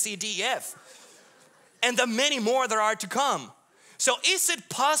 A, B, C, D, F. And the many more there are to come. So is it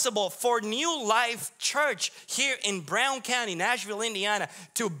possible for New Life Church here in Brown County, Nashville, Indiana,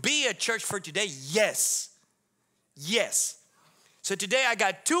 to be a church for today? Yes. Yes. So today I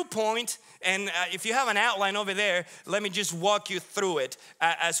got 2 points, and if you have an outline over there, let me just walk you through it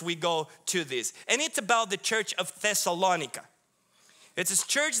as we go to this. And it's about the church of Thessalonica. It's a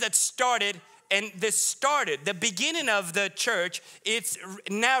church that started, the beginning of the church, it's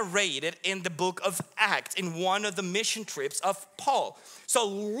narrated in the book of Acts, in one of the mission trips of Paul. So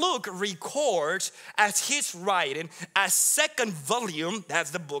Luke records as he's writing a second volume, that's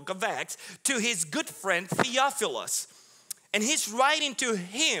the book of Acts, to his good friend Theophilus. And he's writing to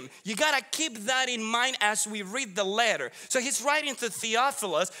him. You gotta keep that in mind as we read the letter. So he's writing to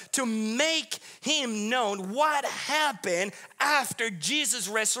Theophilus to make him known what happened after Jesus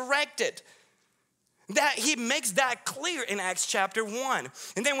resurrected. That he makes that clear in Acts chapter 1.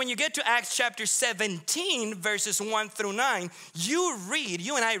 And then when you get to Acts chapter 17, verses 1 through 9, you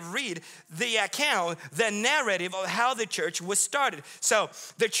and I read the account, the narrative of how the church was started. So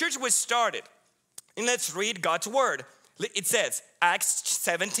the church was started, and let's read God's word. It says, Acts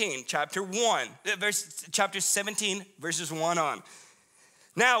 17, chapter 17, verses 1 on.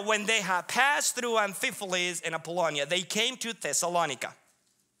 Now, when they had passed through Amphipolis and Apollonia, they came to Thessalonica,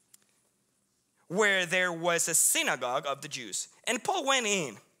 where there was a synagogue of the Jews. And Paul went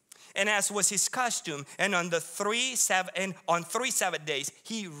in, and as was his custom, and on 3 Sabbath days,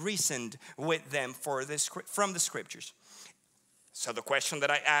 he reasoned with them from the scriptures. So the question that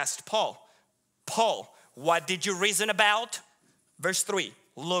I asked Paul, what did you reason about? Verse 3,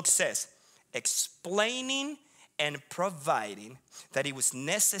 Luke says, explaining and providing that it was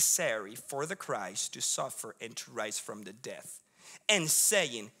necessary for the Christ to suffer and to rise from the dead, and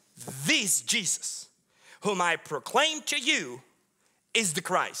saying, this Jesus, whom I proclaim to you, is the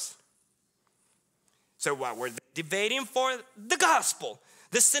Christ. So while we're debating for the gospel,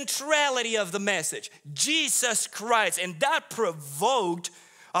 the centrality of the message, Jesus Christ, and that provoked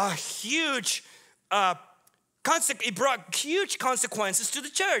a huge it brought huge consequences to the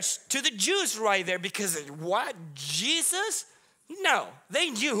church, to the Jews right there, because what? Jesus? No, they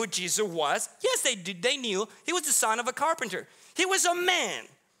knew who Jesus was. Yes, they did. They knew he was the son of a carpenter. He was a man.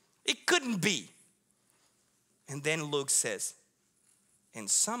 It couldn't be. And then Luke says, and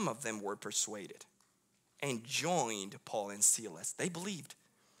some of them were persuaded and joined Paul and Silas. They believed,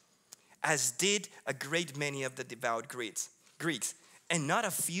 as did a great many of the devout Greeks, and not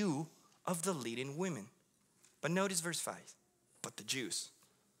a few of the leading women. But notice verse 5. But the Jews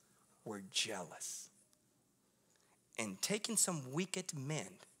were jealous, and taking some wicked men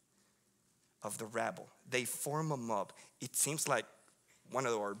of the rabble, they form a mob. It seems like one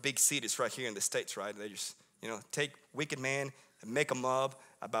of our big cities right here in the States, right? They just, take wicked men and make a mob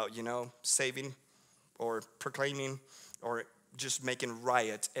about, saving or proclaiming or just making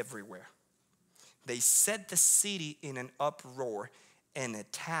riots everywhere. They set the city in an uproar and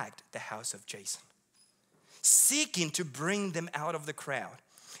attacked the house of Jason, seeking to bring them out of the crowd.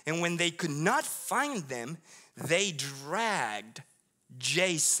 And when they could not find them, they dragged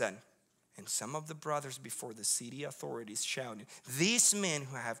Jason and some of the brothers before the city authorities, shouting, "These men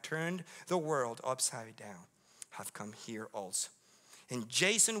who have turned the world upside down have come here also." And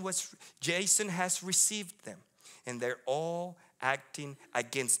Jason has received them, and they're all acting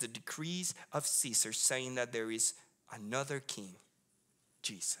against the decrees of Caesar, saying that there is another king,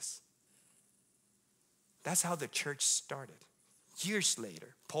 Jesus. That's how the church started. Years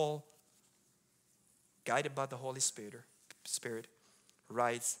later, Paul, guided by the Holy Spirit,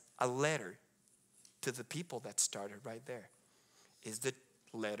 writes a letter to the people that started right there. Is the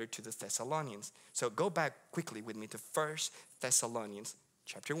letter to the Thessalonians. So go back quickly with me to 1 Thessalonians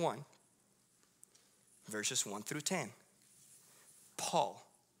chapter 1, verses 1 through 10. Paul,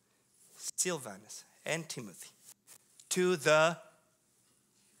 Silvanus, and Timothy to the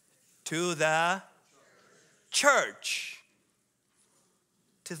church,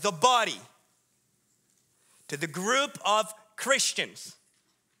 to the body, to the group of Christians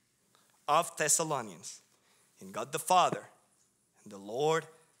of Thessalonians, in God the Father and the Lord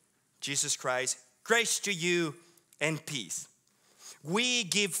Jesus Christ, grace to you and peace. We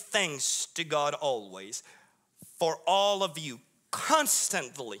give thanks to God always for all of you,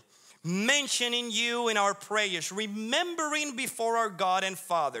 constantly mentioning you in our prayers, remembering before our God and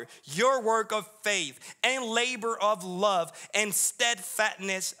Father your work of faith and labor of love and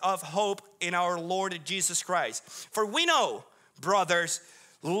steadfastness of hope in our Lord Jesus Christ. For we know, brothers,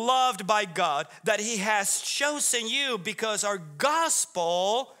 loved by God, that He has chosen you because our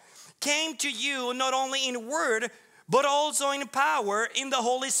gospel came to you not only in word, but also in power, in the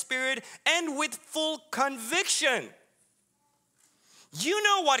Holy Spirit, and with full conviction. You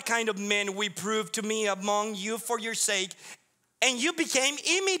know what kind of men we proved to me among you for your sake, and you became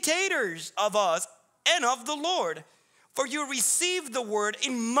imitators of us and of the Lord. For you received the word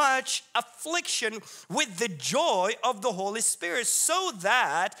in much affliction with the joy of the Holy Spirit, so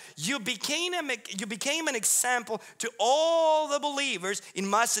that you became an example to all the believers in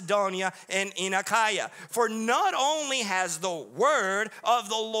Macedonia and in Achaia. For not only has the word of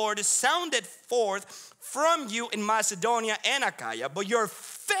the Lord sounded forth from you in Macedonia and Achaia, but your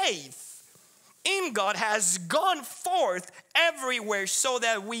faith in God has gone forth everywhere, so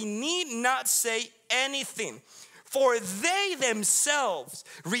that we need not say anything. For they themselves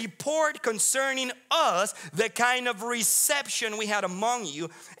report concerning us the kind of reception we had among you,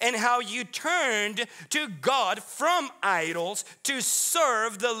 and how you turned to God from idols to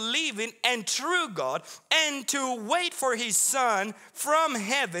serve the living and true God, and to wait for His Son from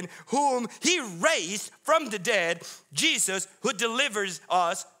heaven, whom He raised from the dead, Jesus, who delivers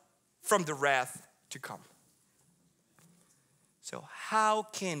us from the wrath to come. So how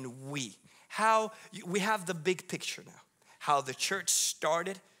can we have the big picture now. How the church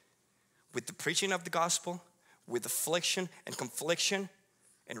started with the preaching of the gospel, with affliction and confliction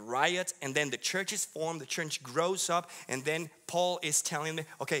and riots, and then the church is formed, the church grows up, and then Paul is telling them,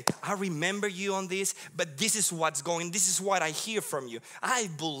 okay, I remember you on this, but this is this is what I hear from you. I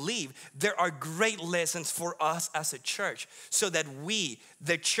believe there are great lessons for us as a church, so that we,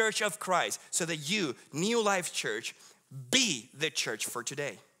 the church of Christ, so that you, New Life Church, be the church for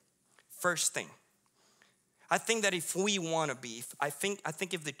today. First thing, I think that if we want to be, I think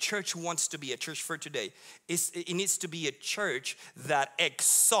if the church wants to be a church for today, it needs to be a church that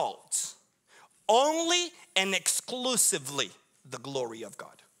exalts only and exclusively the glory of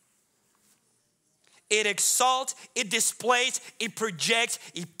God. It exalts, it displays, it projects,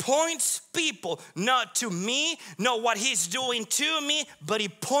 it points people not to me, not what He's doing to me, but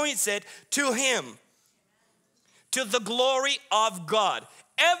it points it to Him, to the glory of God.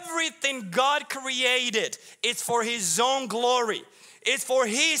 Everything God created is for His own glory. It's for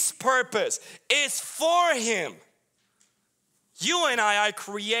His purpose. It's for Him. You and I are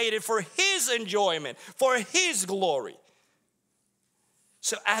created for His enjoyment, for His glory.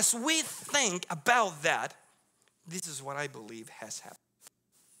 So as we think about that, this is what I believe has happened.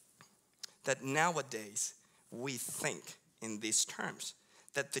 That nowadays we think in these terms,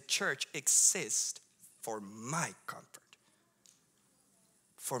 that the church exists for my comfort,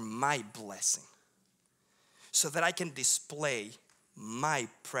 for my blessing. so that I can display my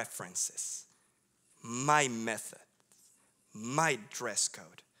preferences, my method, my dress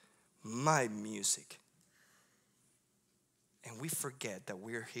code, my music. And we forget that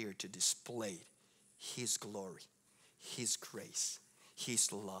we're here to display His glory, His grace,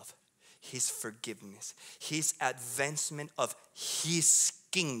 His love, His forgiveness, His advancement of His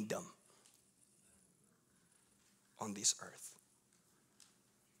kingdom on this earth.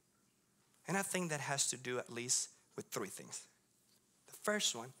 And I think that has to do at least with three things. The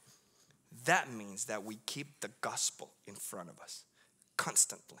first one, that means that we keep the gospel in front of us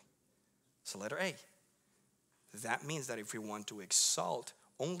constantly. So letter A. That means that if we want to exalt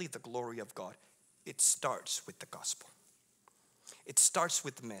only the glory of God, it starts with the gospel. It starts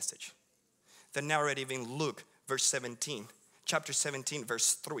with the message. The narrative in Luke, verse 17, chapter 17,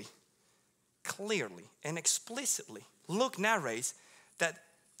 verse 3, clearly and explicitly, Luke narrates that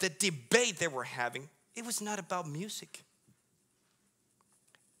the debate they were having, it was not about music.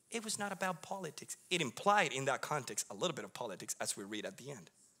 It was not about politics. It implied in that context a little bit of politics as we read at the end.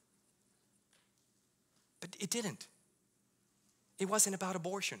 But it didn't. It wasn't about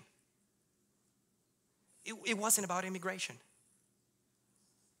abortion. It wasn't about immigration.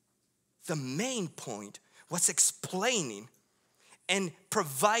 The main point was explaining and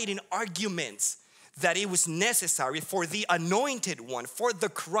providing arguments that it was necessary for the anointed one, for the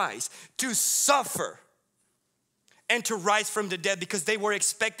Christ, to suffer and to rise from the dead, because they were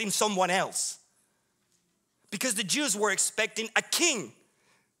expecting someone else. Because the Jews were expecting a king,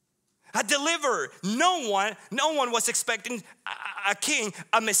 a deliverer. No one was expecting a king,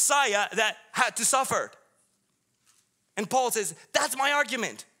 a Messiah that had to suffer. And Paul says, that's my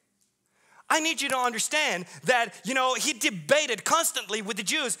argument. I need you to understand that, he debated constantly with the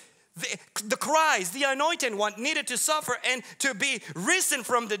Jews. The Christ, the anointed one, needed to suffer and to be risen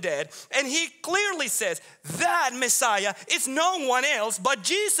from the dead. And he clearly says that Messiah is no one else but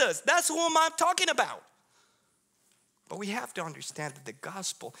Jesus. That's whom I'm talking about. But we have to understand that the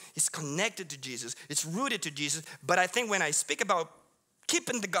gospel is connected to Jesus. It's rooted to Jesus. But I think when I speak about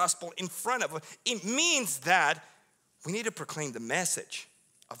keeping the gospel in front of us, it means that we need to proclaim the message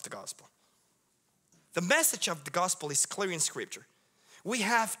of the gospel. The message of the gospel is clear in Scripture. We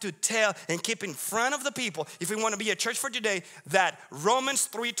have to tell and keep in front of the people, if we want to be a church for today, that Romans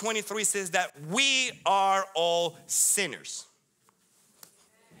 3:23 says that we are all sinners.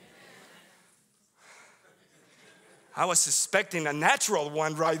 I was suspecting a natural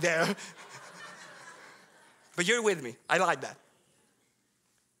one right there. But you're with me. I like that.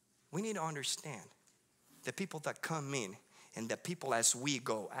 We need to understand the people that come in and the people as we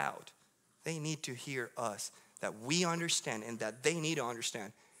go out, they need to hear us, that we understand and that they need to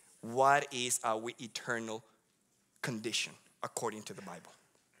understand what is our eternal condition according to the Bible.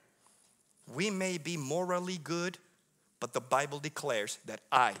 We may be morally good, but the Bible declares that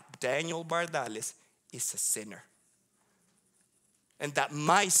I, Daniel Bardales, is a sinner. And that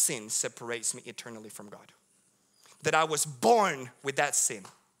my sin separates me eternally from God. That I was born with that sin.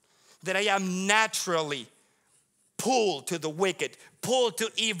 That I am naturally pulled to the wicked, pulled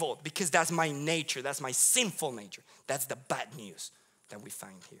to evil, because that's my nature, that's my sinful nature. That's the bad news that we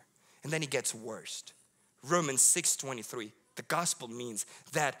find here. And then it gets worse. Romans 6:23, the gospel means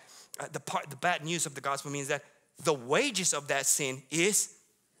that, the bad news of the gospel means that the wages of that sin is,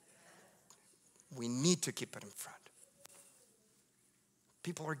 we need to keep it in front.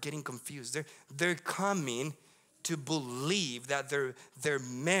 People are getting confused. They're coming to believe that their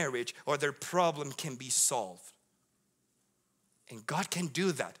marriage or their problem can be solved. And God can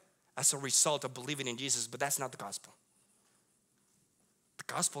do that as a result of believing in Jesus, but that's not the gospel. The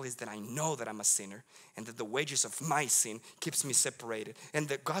gospel is that I know that I'm a sinner and that the wages of my sin keeps me separated. And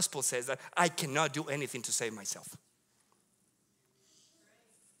the gospel says that I cannot do anything to save myself.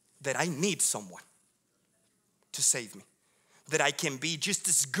 That I need someone to save me. That I can be just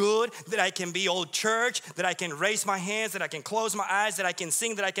as good, that I can be old church, that I can raise my hands, that I can close my eyes, that I can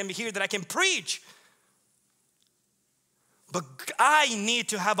sing, that I can be here, that I can preach. But I need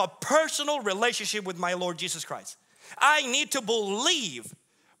to have a personal relationship with my Lord Jesus Christ. I need to believe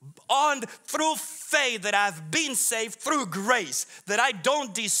through faith that I've been saved through grace, that I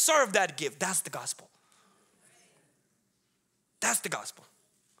don't deserve that gift. That's the gospel. That's the gospel.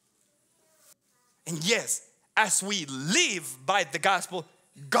 And yes, as we live by the gospel,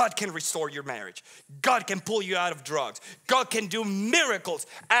 God can restore your marriage. God can pull you out of drugs. God can do miracles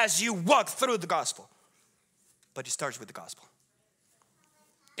as you walk through the gospel. But it starts with the gospel.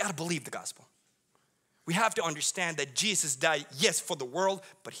 You gotta believe the gospel. We have to understand that Jesus died, yes, for the world,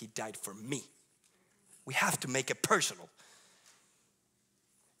 but He died for me. We have to make it personal.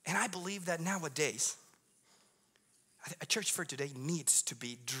 And I believe that nowadays, A church for today needs to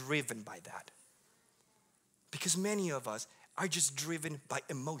be driven by that. Because many of us are just driven by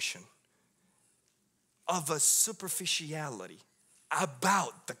emotion of a superficiality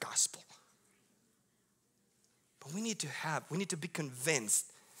about the gospel. But we need to be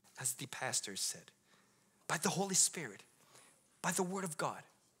convinced, as the pastor said, by the Holy Spirit, by the Word of God,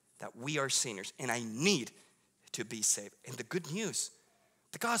 that we are sinners and I need to be saved. And the good news,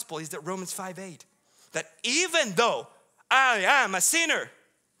 the gospel is that Romans 5:8, that even though I am a sinner,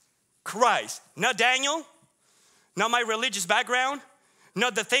 Christ, not Daniel, not my religious background,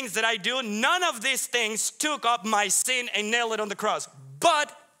 not the things that I do, none of these things took up my sin and nailed it on the cross,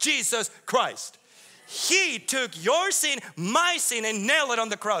 but Jesus Christ. He took your sin, my sin, and nailed it on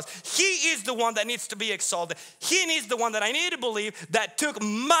the cross. He is the one that needs to be exalted. He is the one that I need to believe that took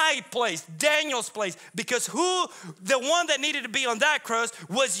my place, Daniel's place, because the one that needed to be on that cross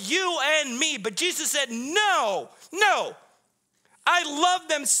was you and me. But Jesus said, no. I love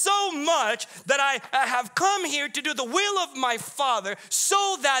them so much that I have come here to do the will of my Father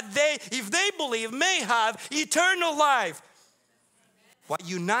so that they, if they believe, may have eternal life. What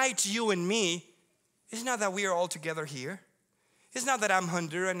unites you and me is not that we are all together here. It's not that I'm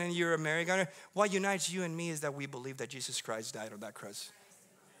Honduran and you're American. What unites you and me is that we believe that Jesus Christ died on that cross.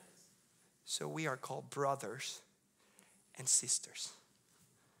 So we are called brothers and sisters.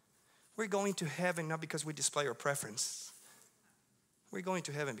 We're going to heaven not because we display our preference. We're going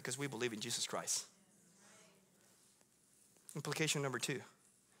to heaven because we believe in Jesus Christ. Implication number 2.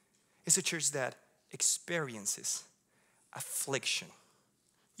 It's a church that experiences affliction.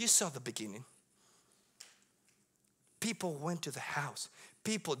 You saw the beginning. People went to the house.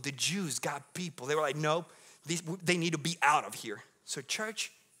 The Jews got people. They were like, no, they need to be out of here. So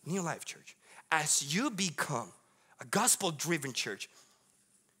church, New Life Church, as you become a gospel-driven church,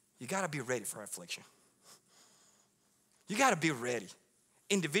 you got to be ready for affliction. You got to be ready,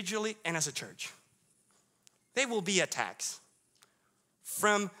 individually and as a church. There will be attacks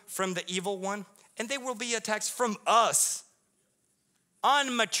from the evil one, and there will be attacks from us,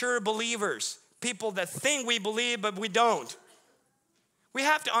 unmature believers. People that think we believe, but we don't. We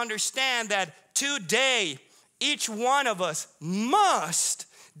have to understand that today, each one of us must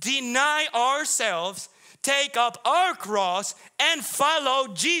deny ourselves, take up our cross, and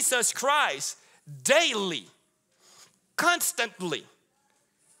follow Jesus Christ daily, constantly.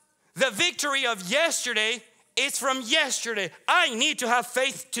 The victory of yesterday is from yesterday. I need to have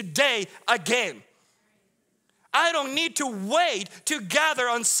faith today again. I don't need to wait to gather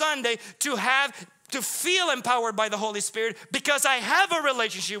on Sunday to feel empowered by the Holy Spirit because I have a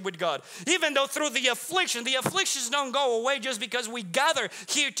relationship with God. Even though through the afflictions don't go away just because we gather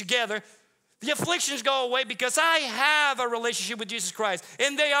here together. The afflictions go away because I have a relationship with Jesus Christ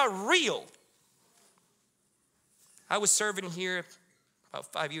and they are real. I was serving here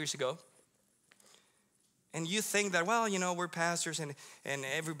about 5 years ago. And you think that, well, we're pastors and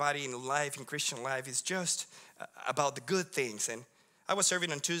everybody in life, in Christian life, is just about the good things. And I was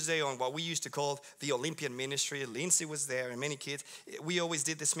serving on Tuesday on what we used to call the Olympian ministry. Lindsay was there and many kids. We always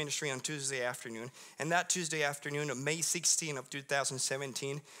did this ministry on Tuesday afternoon. And that Tuesday afternoon, on May 16 of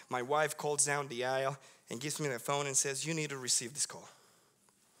 2017, my wife calls down the aisle and gives me the phone and says, you need to receive this call.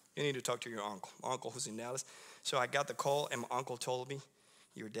 You need to talk to your uncle who's in Dallas. So I got the call and my uncle told me,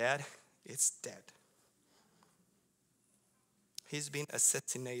 your dad is dead. He's been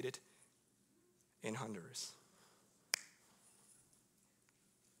assassinated in Honduras.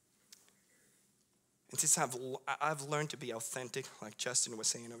 And since I've learned to be authentic, like Justin was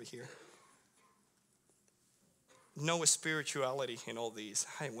saying over here, no spirituality in all these.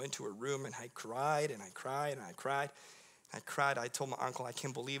 I went to a room and I cried and I cried and I cried. I cried. I told my uncle, I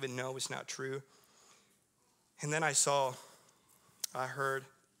can't believe it. No, it's not true. And then I heard,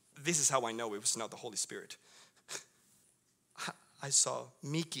 this is how I know it was not the Holy Spirit. I saw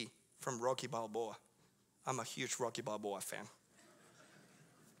Mickey from Rocky Balboa. I'm a huge Rocky Balboa fan.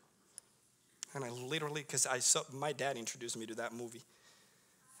 And I literally, because my dad introduced me to that movie.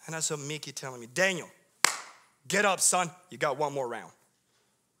 And I saw Mickey telling me, Daniel, get up, son. You got one more round.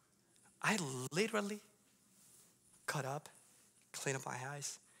 I literally got up, cleaned up my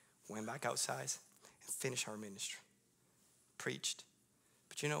eyes, went back outside, and finished our ministry. Preached.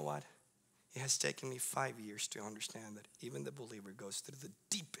 But you know what? It has taken me 5 years to understand that even the believer goes through the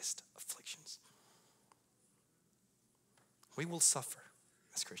deepest afflictions. We will suffer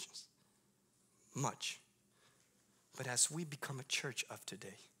as Christians. Much. But as we become a church of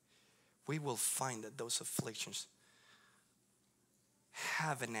today, we will find that those afflictions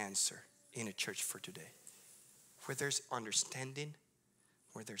have an answer in a church for today. Where there's understanding,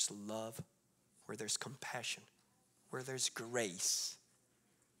 where there's love, where there's compassion, where there's grace.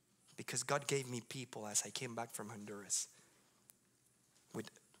 Because God gave me people as I came back from Honduras.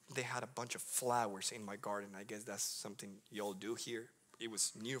 They had a bunch of flowers in my garden. I guess that's something y'all do here. It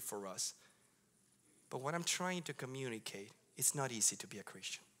was new for us. But what I'm trying to communicate, it's not easy to be a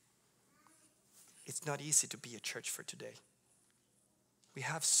Christian. It's not easy to be a church for today. We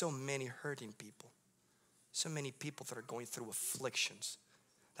have so many hurting people. So many people that are going through afflictions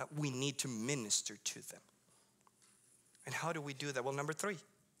that we need to minister to them. And how do we do that? Well, number 3,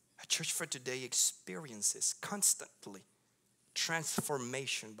 a church for today experiences constantly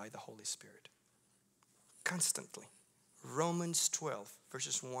transformation by the Holy Spirit. Constantly. Romans 12,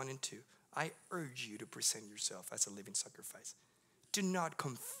 verses 1 and 2. I urge you to present yourself as a living sacrifice. Do not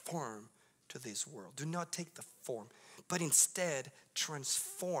conform to this world. Do not take the form, but instead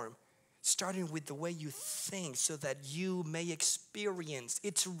transform, starting with the way you think, so that you may experience,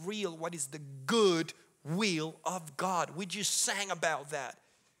 it's real, what is the good will of God. We just sang about that.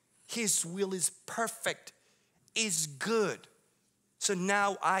 His will is perfect, is good. So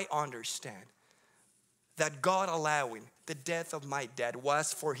now I understand that God allowing the death of my dad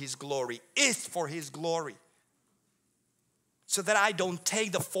was for His glory, is for His glory. So that I don't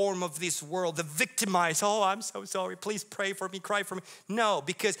take the form of this world, the victimized, oh, I'm so sorry, please pray for me, cry for me. No,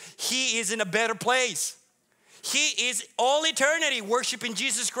 because He is in a better place. He is all eternity worshiping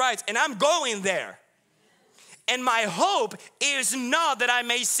Jesus Christ, and I'm going there. And my hope is not that I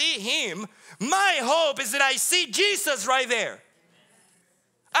may see Him. My hope is that I see Jesus right there.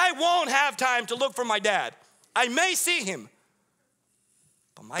 I won't have time to look for my dad. I may see Him.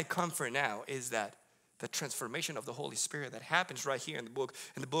 But my comfort now is that the transformation of the Holy Spirit that happens right here in the book,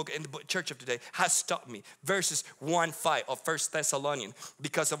 church of today has taught me. Verses 1-5 of 1 Thessalonians.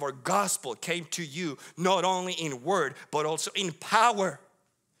 Because of our gospel came to you not only in word, but also in power.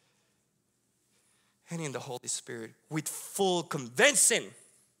 And in the Holy Spirit with full convincing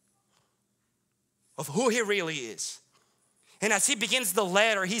of who He really is. And as he begins the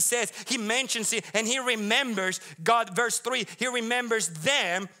letter, he says, he mentions it and he remembers God, verse 3, he remembers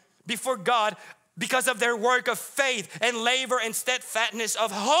them before God because of their work of faith and labor and steadfastness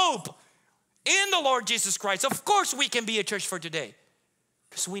of hope in the Lord Jesus Christ. Of course we can be a church for today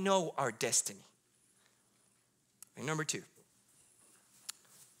because we know our destiny. And number 2,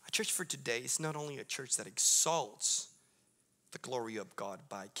 a church for today is not only a church that exalts the glory of God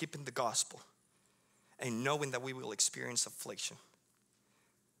by keeping the gospel and knowing that we will experience affliction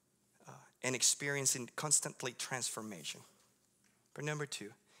and experiencing constantly transformation. But number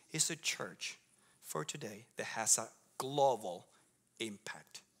 2, it's a church for today that has a global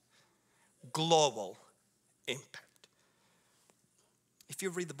impact. Global impact. If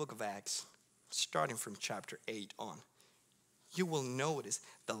you read the book of Acts, starting from chapter 8 on, you will notice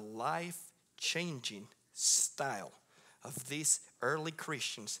the life-changing style of these early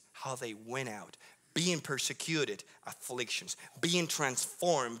Christians, how they went out, being persecuted, afflictions, being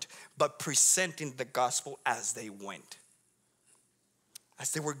transformed, but presenting the gospel as they went.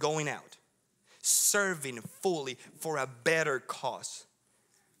 As they were going out, serving fully for a better cause.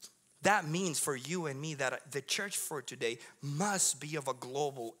 That means for you and me that the church for today must be of a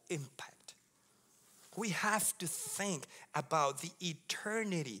global impact. We have to think about the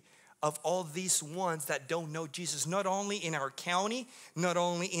eternity of all these ones that don't know Jesus, not only in our county, not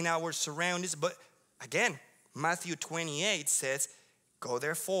only in our surroundings, but again, Matthew 28 says, go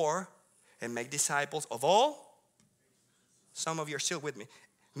therefore and make disciples of all. Some of you are still with me.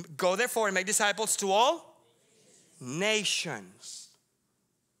 Go therefore and make disciples to all nations,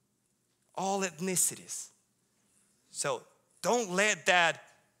 all ethnicities. So don't let that,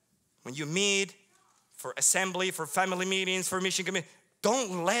 when you meet for assembly, for family meetings, for mission committee,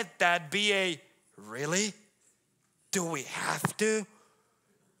 don't let that be a, really? Do we have to?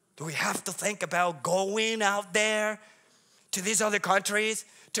 Do we have to think about going out there to these other countries,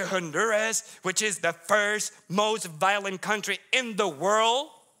 to Honduras, which is the first most violent country in the world?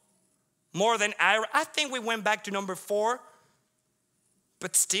 More than Iraq. I think we went back to number 4,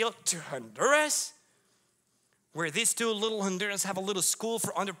 but still to Honduras, where these 2 little Hondurans have a little school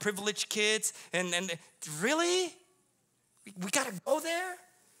for underprivileged kids. And really? We got to go there?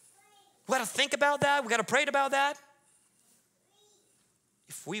 We got to think about that? We got to pray about that?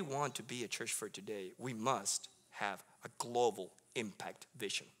 If we want to be a church for today, we must have a global impact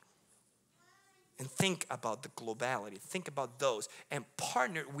vision. And think about the globality. Think about those and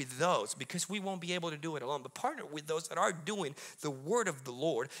partner with those, because we won't be able to do it alone, but partner with those that are doing the word of the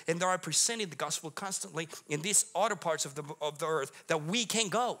Lord and that are presenting the gospel constantly in these other parts of the earth that we can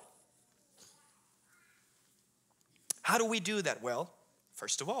go. How do we do that? Well,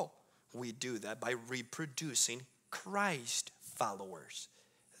 first of all, we do that by reproducing Christ followers.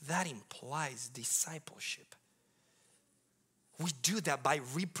 That implies discipleship. We do that by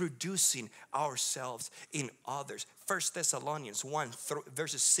reproducing ourselves in others. 1 Thessalonians 1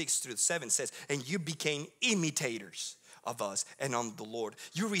 verses 6 through 7 says, and you became imitators of us and on the Lord.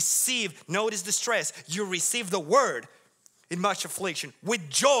 You received, notice the stress, you received the word in much affliction with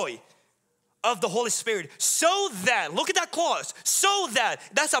joy of the Holy Spirit, so that, look at that clause, so that,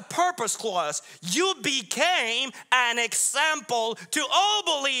 that's a purpose clause, you became an example to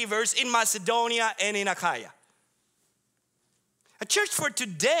all believers in Macedonia and in Achaia. A church for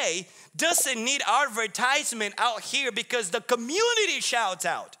today doesn't need advertisement out here because the community shouts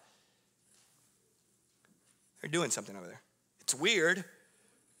out. They're doing something over there. It's weird.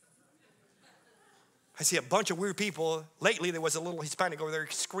 I see a bunch of weird people. Lately, there was a little Hispanic over there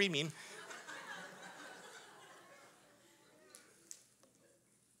screaming.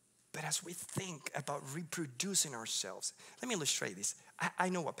 But as we think about reproducing ourselves, let me illustrate this. I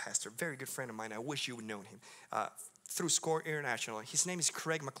know a pastor, very good friend of mine. I wish you would know him. Through SCORE International. His name is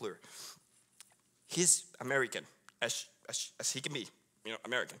Craig McClure. He's American, as he can be,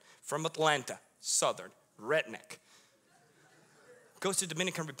 American. From Atlanta, Southern, redneck. Goes to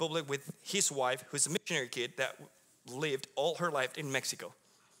Dominican Republic with his wife, who's a missionary kid that lived all her life in Mexico.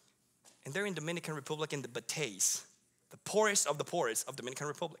 And they're in Dominican Republic in the Bardales, the poorest of Dominican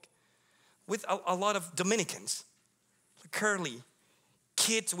Republic. With a lot of Dominicans, curly,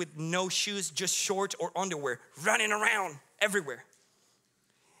 kids with no shoes, just shorts or underwear, running around everywhere.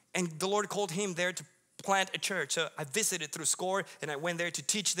 And the Lord called him there to plant a church. So I visited through SCORE and I went there to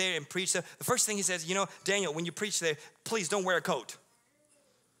teach there and preach there. The first thing he says, Daniel, when you preach there, please don't wear a coat.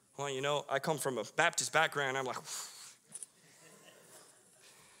 Well, I come from a Baptist background. I'm like,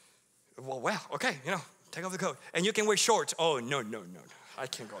 well, okay, take off the coat. And you can wear shorts. Oh, no, I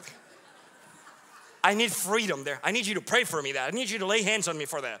can't go there. I need freedom there. I need you to pray for me that. I need you to lay hands on me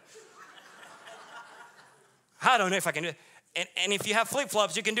for that. I don't know if I can do it. And if you have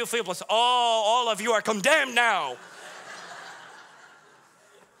flip-flops, you can do flip-flops. Oh, all of you are condemned now.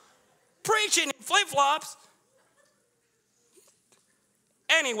 Preaching in flip-flops.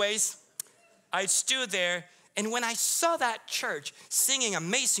 Anyways, I stood there, and when I saw that church singing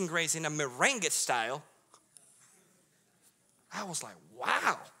Amazing Grace in a merengue style, I was like,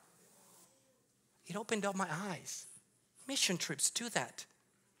 wow. It opened up my eyes. Mission trips do that.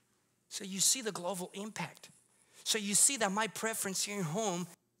 So you see the global impact. So you see that my preference here at home,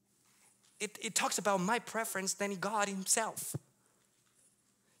 it talks about my preference than God himself.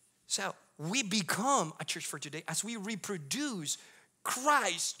 So we become a church for today as we reproduce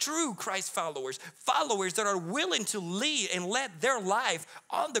Christ, true Christ followers that are willing to lead and let their life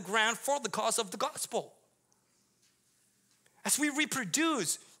on the ground for the cause of the gospel. As we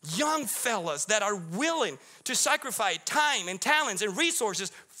reproduce young fellas that are willing to sacrifice time and talents and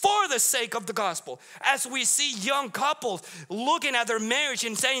resources for the sake of the gospel. As we see young couples looking at their marriage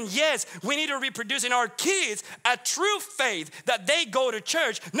and saying, yes, we need to reproduce in our kids a true faith that they go to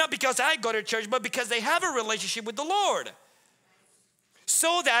church, not because I go to church, but because they have a relationship with the Lord.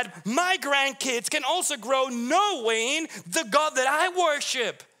 So that my grandkids can also grow knowing the God that I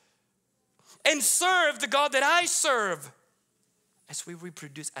worship and serve the God that I serve. As we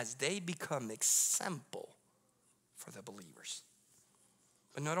reproduce, as they become example for the believers.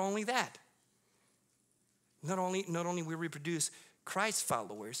 But not only that, not only we reproduce Christ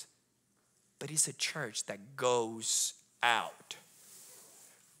followers, but it's a church that goes out,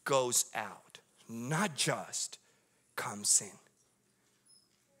 not just comes in.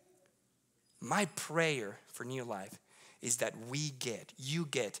 My prayer for New Life is that you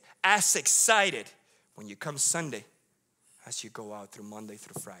get as excited when you come Sunday as you go out through Monday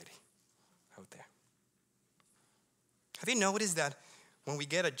through Friday out there. Have you noticed that when we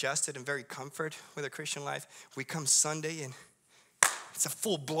get adjusted and very comfort with a Christian life, we come Sunday and it's a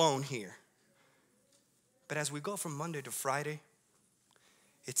full blown here. But as we go from Monday to Friday,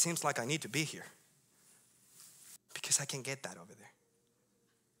 it seems like I need to be here because I can get that over there.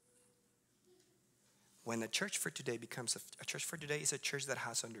 When a church for today becomes a church for today is a church that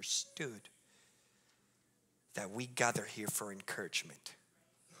has understood that we gather here for encouragement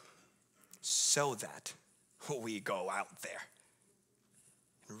so that we go out there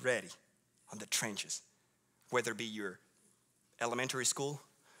ready on the trenches, whether it be your elementary school,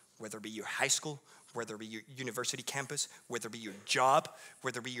 whether it be your high school, whether it be your university campus, whether it be your job,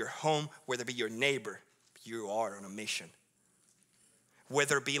 whether it be your home, whether it be your neighbor, you are on a mission.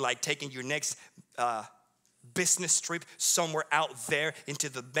 Whether it be like taking your next business trip somewhere out there into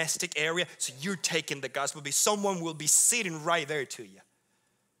the domestic area, so you're taking the gospel, someone will be sitting right there to you.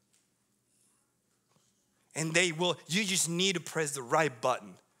 And you just need to press the right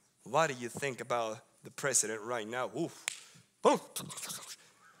button. What do you think about the president right now? Oof.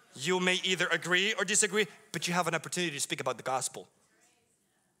 You may either agree or disagree, but you have an opportunity to speak about the gospel.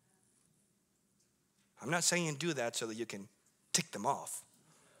 I'm not saying do that so that you can tick them off.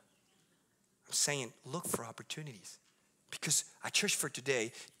 I'm saying look for opportunities. Because our Church for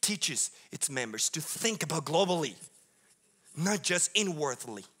Today teaches its members to think about globally, not just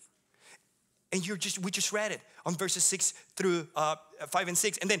inwardly. And we just read it on verses 6 through 5 and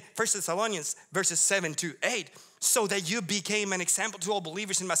 6. And then 1 Thessalonians verses 7 to 8. So that you became an example to all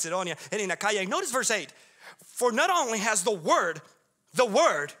believers in Macedonia and in Achaia. And notice verse 8. For not only has the word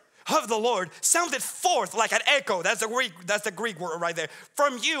of the Lord sounded forth like an echo. That's the Greek word right there.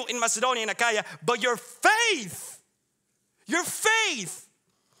 From you in Macedonia and Achaia. But your faith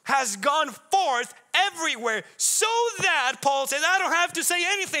has gone forth everywhere, so that, Paul says, I don't have to say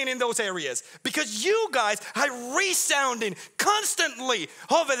anything in those areas, because you guys are resounding constantly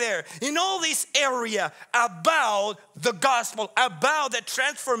over there in all this area about the gospel, about the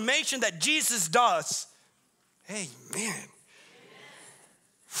transformation that Jesus does. Amen.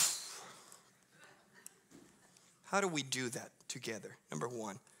 How do we do that together? Number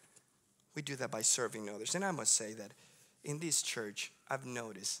one, we do that by serving others. And I must say that in this church, I've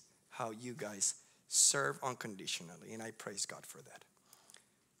noticed how you guys serve unconditionally, and I praise God for that.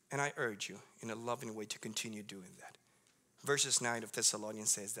 And I urge you in a loving way to continue doing that. Verses 9 of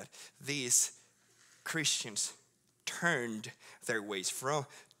Thessalonians says that these Christians turned their ways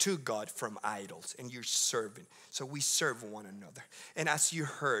to God from idols, and you're serving. So we serve one another. And as you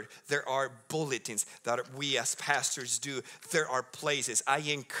heard, there are bulletins that we as pastors do. There are places. I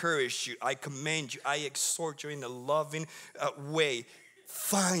encourage you, I commend you, I exhort you in a loving way.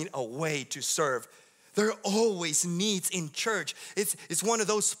 Find a way to serve. There are always needs in church. It's one of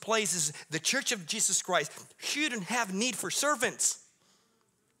those places, the Church of Jesus Christ shouldn't have need for servants.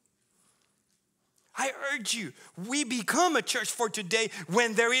 I urge you, we become a church for today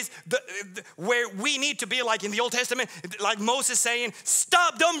when there is where we need to be, like in the Old Testament, like Moses saying,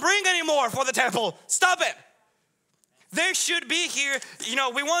 stop, don't bring any more for the temple. Stop it. There should be here,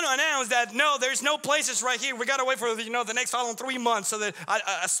 we want to announce that no, there's no places right here. We got to wait for, the next following 3 months so that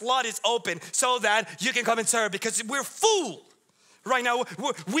a slot is open so that you can come and serve, because we're full. Right now,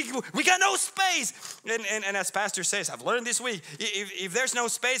 we got no space. And as Pastor says, I've learned this week, if there's no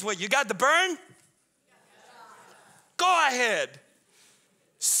space, you got the burn? Go ahead,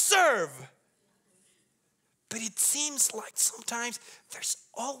 serve. But it seems like sometimes there's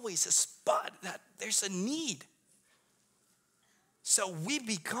always a spot that there's a need. So you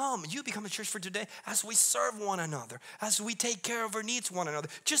become a church for today as we serve one another, as we take care of our needs one another.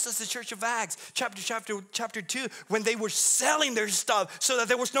 Just as the church of Acts, chapter 2, when they were selling their stuff so that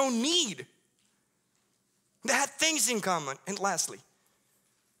there was no need. They had things in common. And lastly,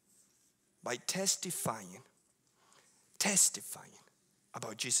 by testifying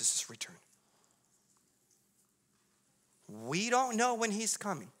about Jesus' return. We don't know when he's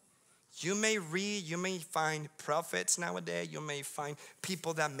coming. You may read, you may find prophets nowadays, you may find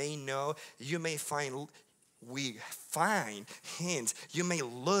people that may know, we find hints. You may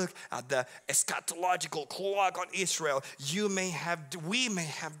look at the eschatological clock on Israel. We may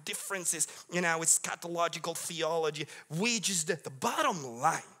have differences in our eschatological theology. The bottom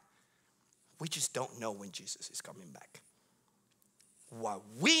line, we just don't know when Jesus is coming back. What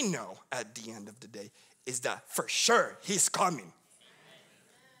we know at the end of the day is that for sure he's coming.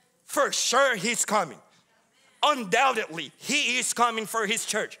 For sure he's coming. Undoubtedly, he is coming for his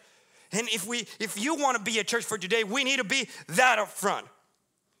church. And if you want to be a church for today, we need to be that up front.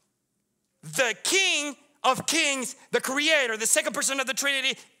 The King of Kings, the Creator, the second person of the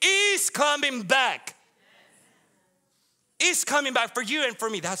Trinity is coming back. Is coming back for you and for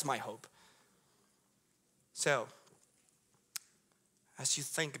me. That's my hope. So, as you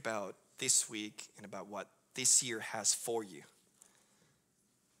think about this week and about what this year has for you,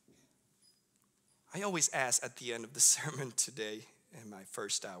 I always ask at the end of the sermon today in my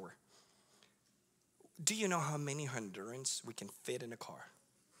first hour, do you know how many Hondurans we can fit in a car?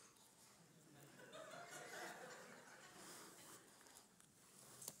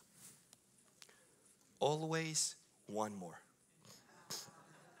 Always one more.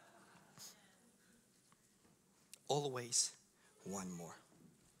 Always one more.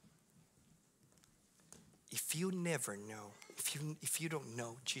 If you never know, if you don't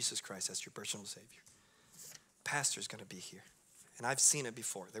know Jesus Christ as your personal Savior, pastor's going to be here. And I've seen it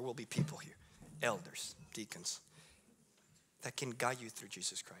before. There will be people here, elders, deacons, that can guide you through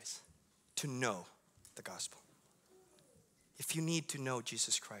Jesus Christ to know the gospel. If you need to know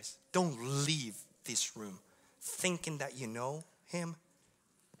Jesus Christ, don't leave this room thinking that you know him,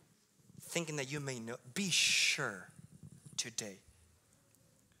 thinking that you may know, be sure today.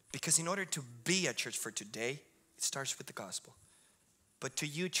 Because in order to be a church for today, it starts with the gospel. But to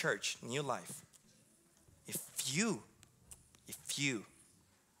you, church, New Life, if you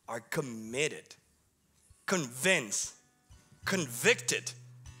are committed, convinced, convicted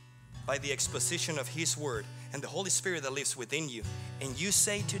by the exposition of His Word and the Holy Spirit that lives within you, and you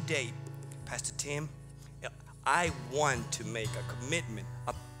say today, Pastor Tim, I want to make a commitment,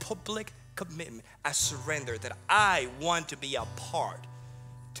 a public commitment, a surrender that I want to be a part,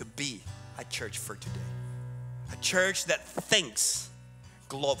 to be a church for today. A church that thinks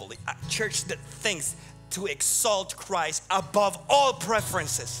globally, a church that thinks to exalt Christ above all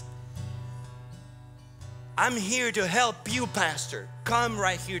preferences. I'm here to help you, Pastor. Come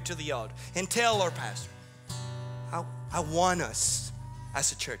right here to the altar and tell our pastor, I want us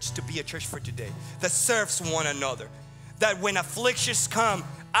as a church to be a church for today that serves one another. That when afflictions come,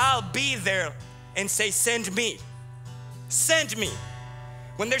 I'll be there and say, send me. Send me.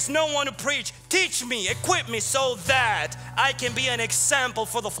 When there's no one to preach, teach me, equip me so that I can be an example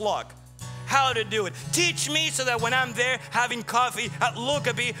for the flock. How to do it. Teach me so that when I'm there having coffee at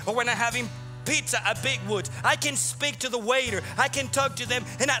Lookaby, or when I'm having pizza at Big Woods, I can speak to the waiter, I can talk to them,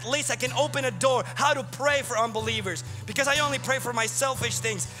 and at least I can open a door. How to pray for unbelievers, because I only pray for my selfish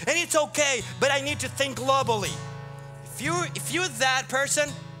things, and it's okay, but I need to think globally. If you're that person,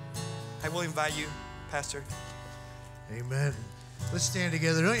 I will invite you, Pastor. Amen. Let's stand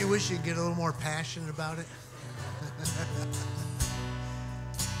together. Don't you wish you could get a little more passionate about it?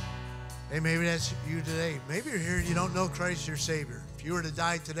 Hey, maybe that's you today. Maybe you're here and you don't know Christ your Savior. If you were to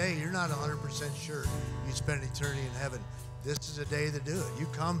die today, you're not 100% sure you'd spend eternity in heaven. This is a day to do it. You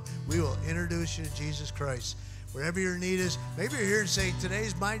come, we will introduce you to Jesus Christ. Wherever your need is, maybe you're here and say,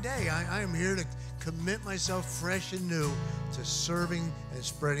 today's my day. I am here to commit myself fresh and new to serving and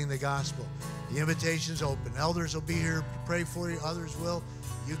spreading the gospel. The invitation's open. Elders will be here to pray for you. Others will.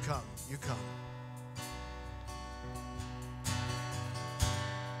 You come. You come.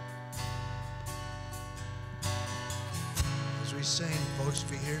 As we sing, folks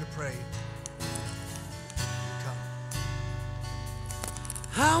will be here to pray. You come.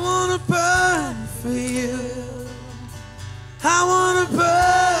 I want to burn for you. I want to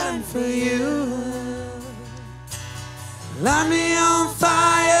burn for you. Light me on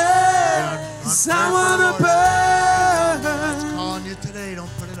fire. 'Cause I want to burn. God's calling you today.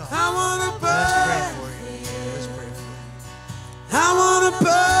 Don't put it off. I want to burn. Let's pray for you. Let's pray for you. I want to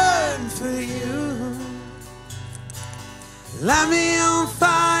burn for you. Light me on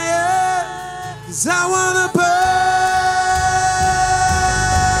fire. 'Cause I want to burn.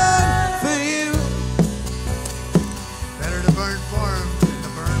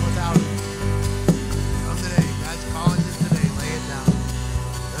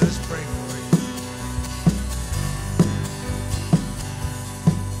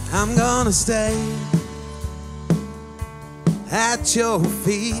 I'm gonna stay at your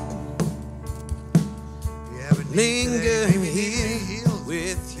feet, linger here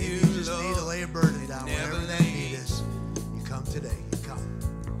with you, you just need to lay a burden down. Whatever that need is, you come today. You come.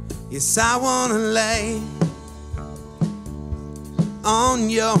 Yes, I wanna lay on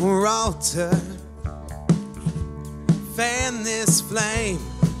your altar, fan this flame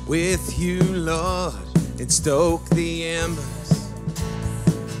with you, Lord, and stoke the embers.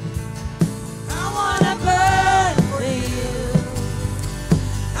 I wanna burn for you.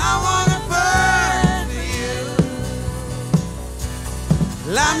 I wanna burn for you.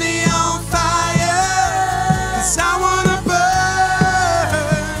 Light me on fire, 'cause I wanna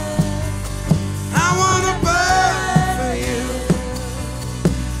burn. I wanna burn for you.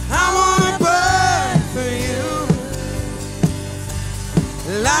 I wanna burn for you.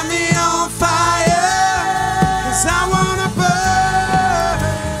 Light me on fire, 'cause I wanna burn.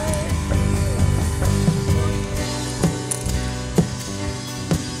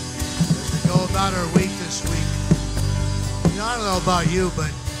 Our week this week. You know, I don't know about you,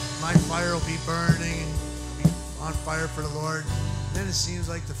 but my fire will be burning and be on fire for the Lord. And then it seems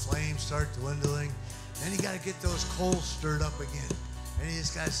like the flames start dwindling. Then you got to get those coals stirred up again. And you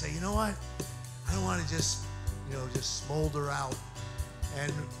just got to say, you know what? I don't want to just smolder out.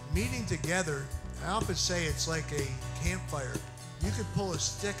 And meeting together, I often say it's like a campfire. You can pull a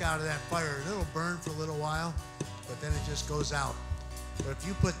stick out of that fire and it'll burn for a little while, but then it just goes out. But if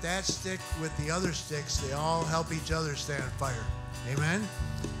you put that stick with the other sticks, they all help each other stay on fire. Amen?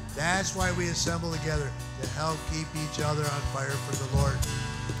 That's why we assemble together, to help keep each other on fire for the Lord.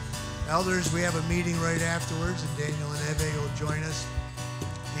 Elders, we have a meeting right afterwards, and Daniel and Eve will join us.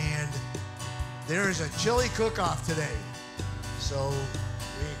 And there is a chili cook-off today. So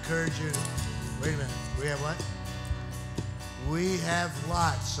we encourage you to, wait a minute, we have what? We have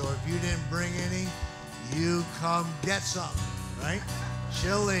lots. So if you didn't bring any, you come get some, right?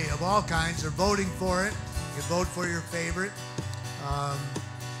 Chili of all kinds. They're voting for it. You can vote for your favorite. Yeah,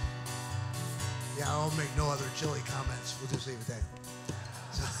 I'll make no other chili comments. We'll just leave it there.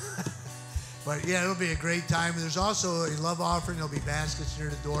 So, but yeah, it'll be a great time. There's also a love offering. There'll be baskets near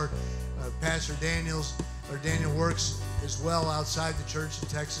the door. Pastor Daniel works as well outside the church in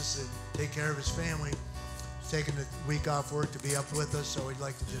Texas and take care of his family. He's taking the week off work to be up with us, so we'd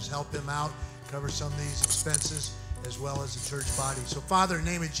like to just help him out, cover some of these expenses, as well as the church body. So, Father, in the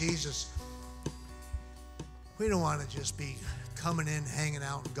name of Jesus, we don't want to just be coming in, hanging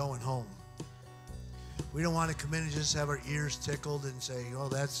out, and going home. We don't want to come in and just have our ears tickled and say, oh,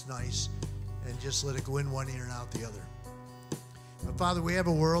 that's nice, and just let it go in one ear and out the other. But, Father, we have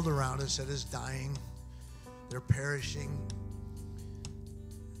a world around us that is dying. They're perishing.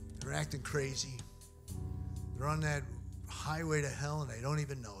 They're acting crazy. They're on that highway to hell, and they don't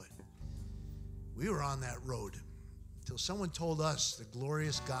even know it. We were on that road until someone told us the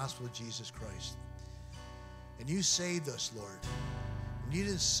glorious gospel of Jesus Christ. And you saved us, Lord. And you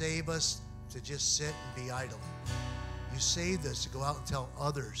didn't save us to just sit and be idle. You saved us to go out and tell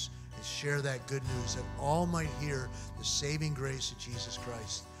others and share that good news, that all might hear the saving grace of Jesus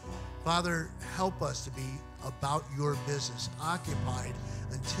Christ. Father, help us to be about your business, occupied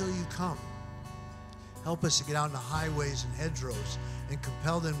until you come. Help us to get out in the highways and hedgerows and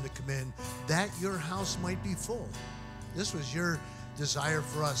compel them to come in, that your house might be full. This was your desire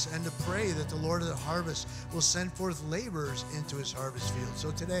for us, and to pray that the Lord of the harvest will send forth laborers into his harvest field.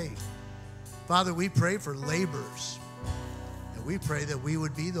 So today, Father, we pray for laborers, and we pray that we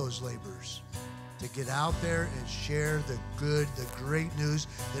would be those laborers to get out there and share the good, the great news.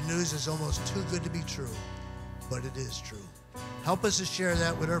 The news is almost too good to be true, but it is true. Help us to share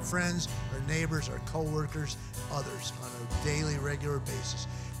that with our friends, our neighbors, our co-workers, others on a daily, regular basis.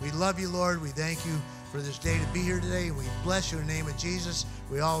 We love you, Lord. We thank you for this day to be here today. We bless you in the name of Jesus.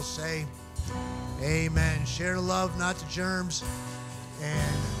 We all say amen. Share the love, not the germs.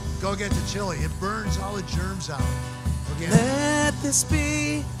 And go get the chili. It burns all the germs out. Okay. Let this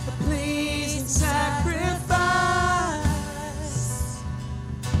be a pleasing sacrifice.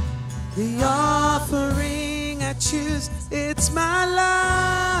 The offering I choose, it's my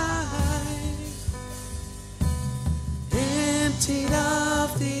life. Emptied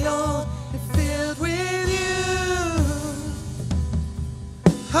of the old and filled with you.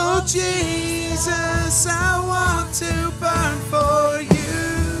 Oh Jesus, I want to burn for you.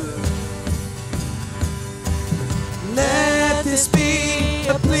 Let this be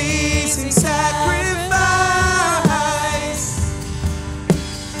a pleasing sacrifice.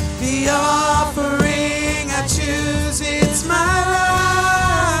 The offering I choose, it's my life.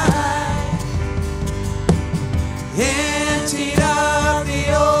 Emptied of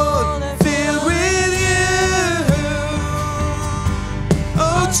the old, filled with you.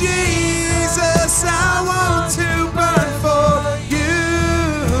 Oh Jesus, I want to burn for you.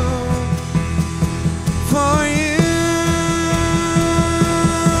 For you.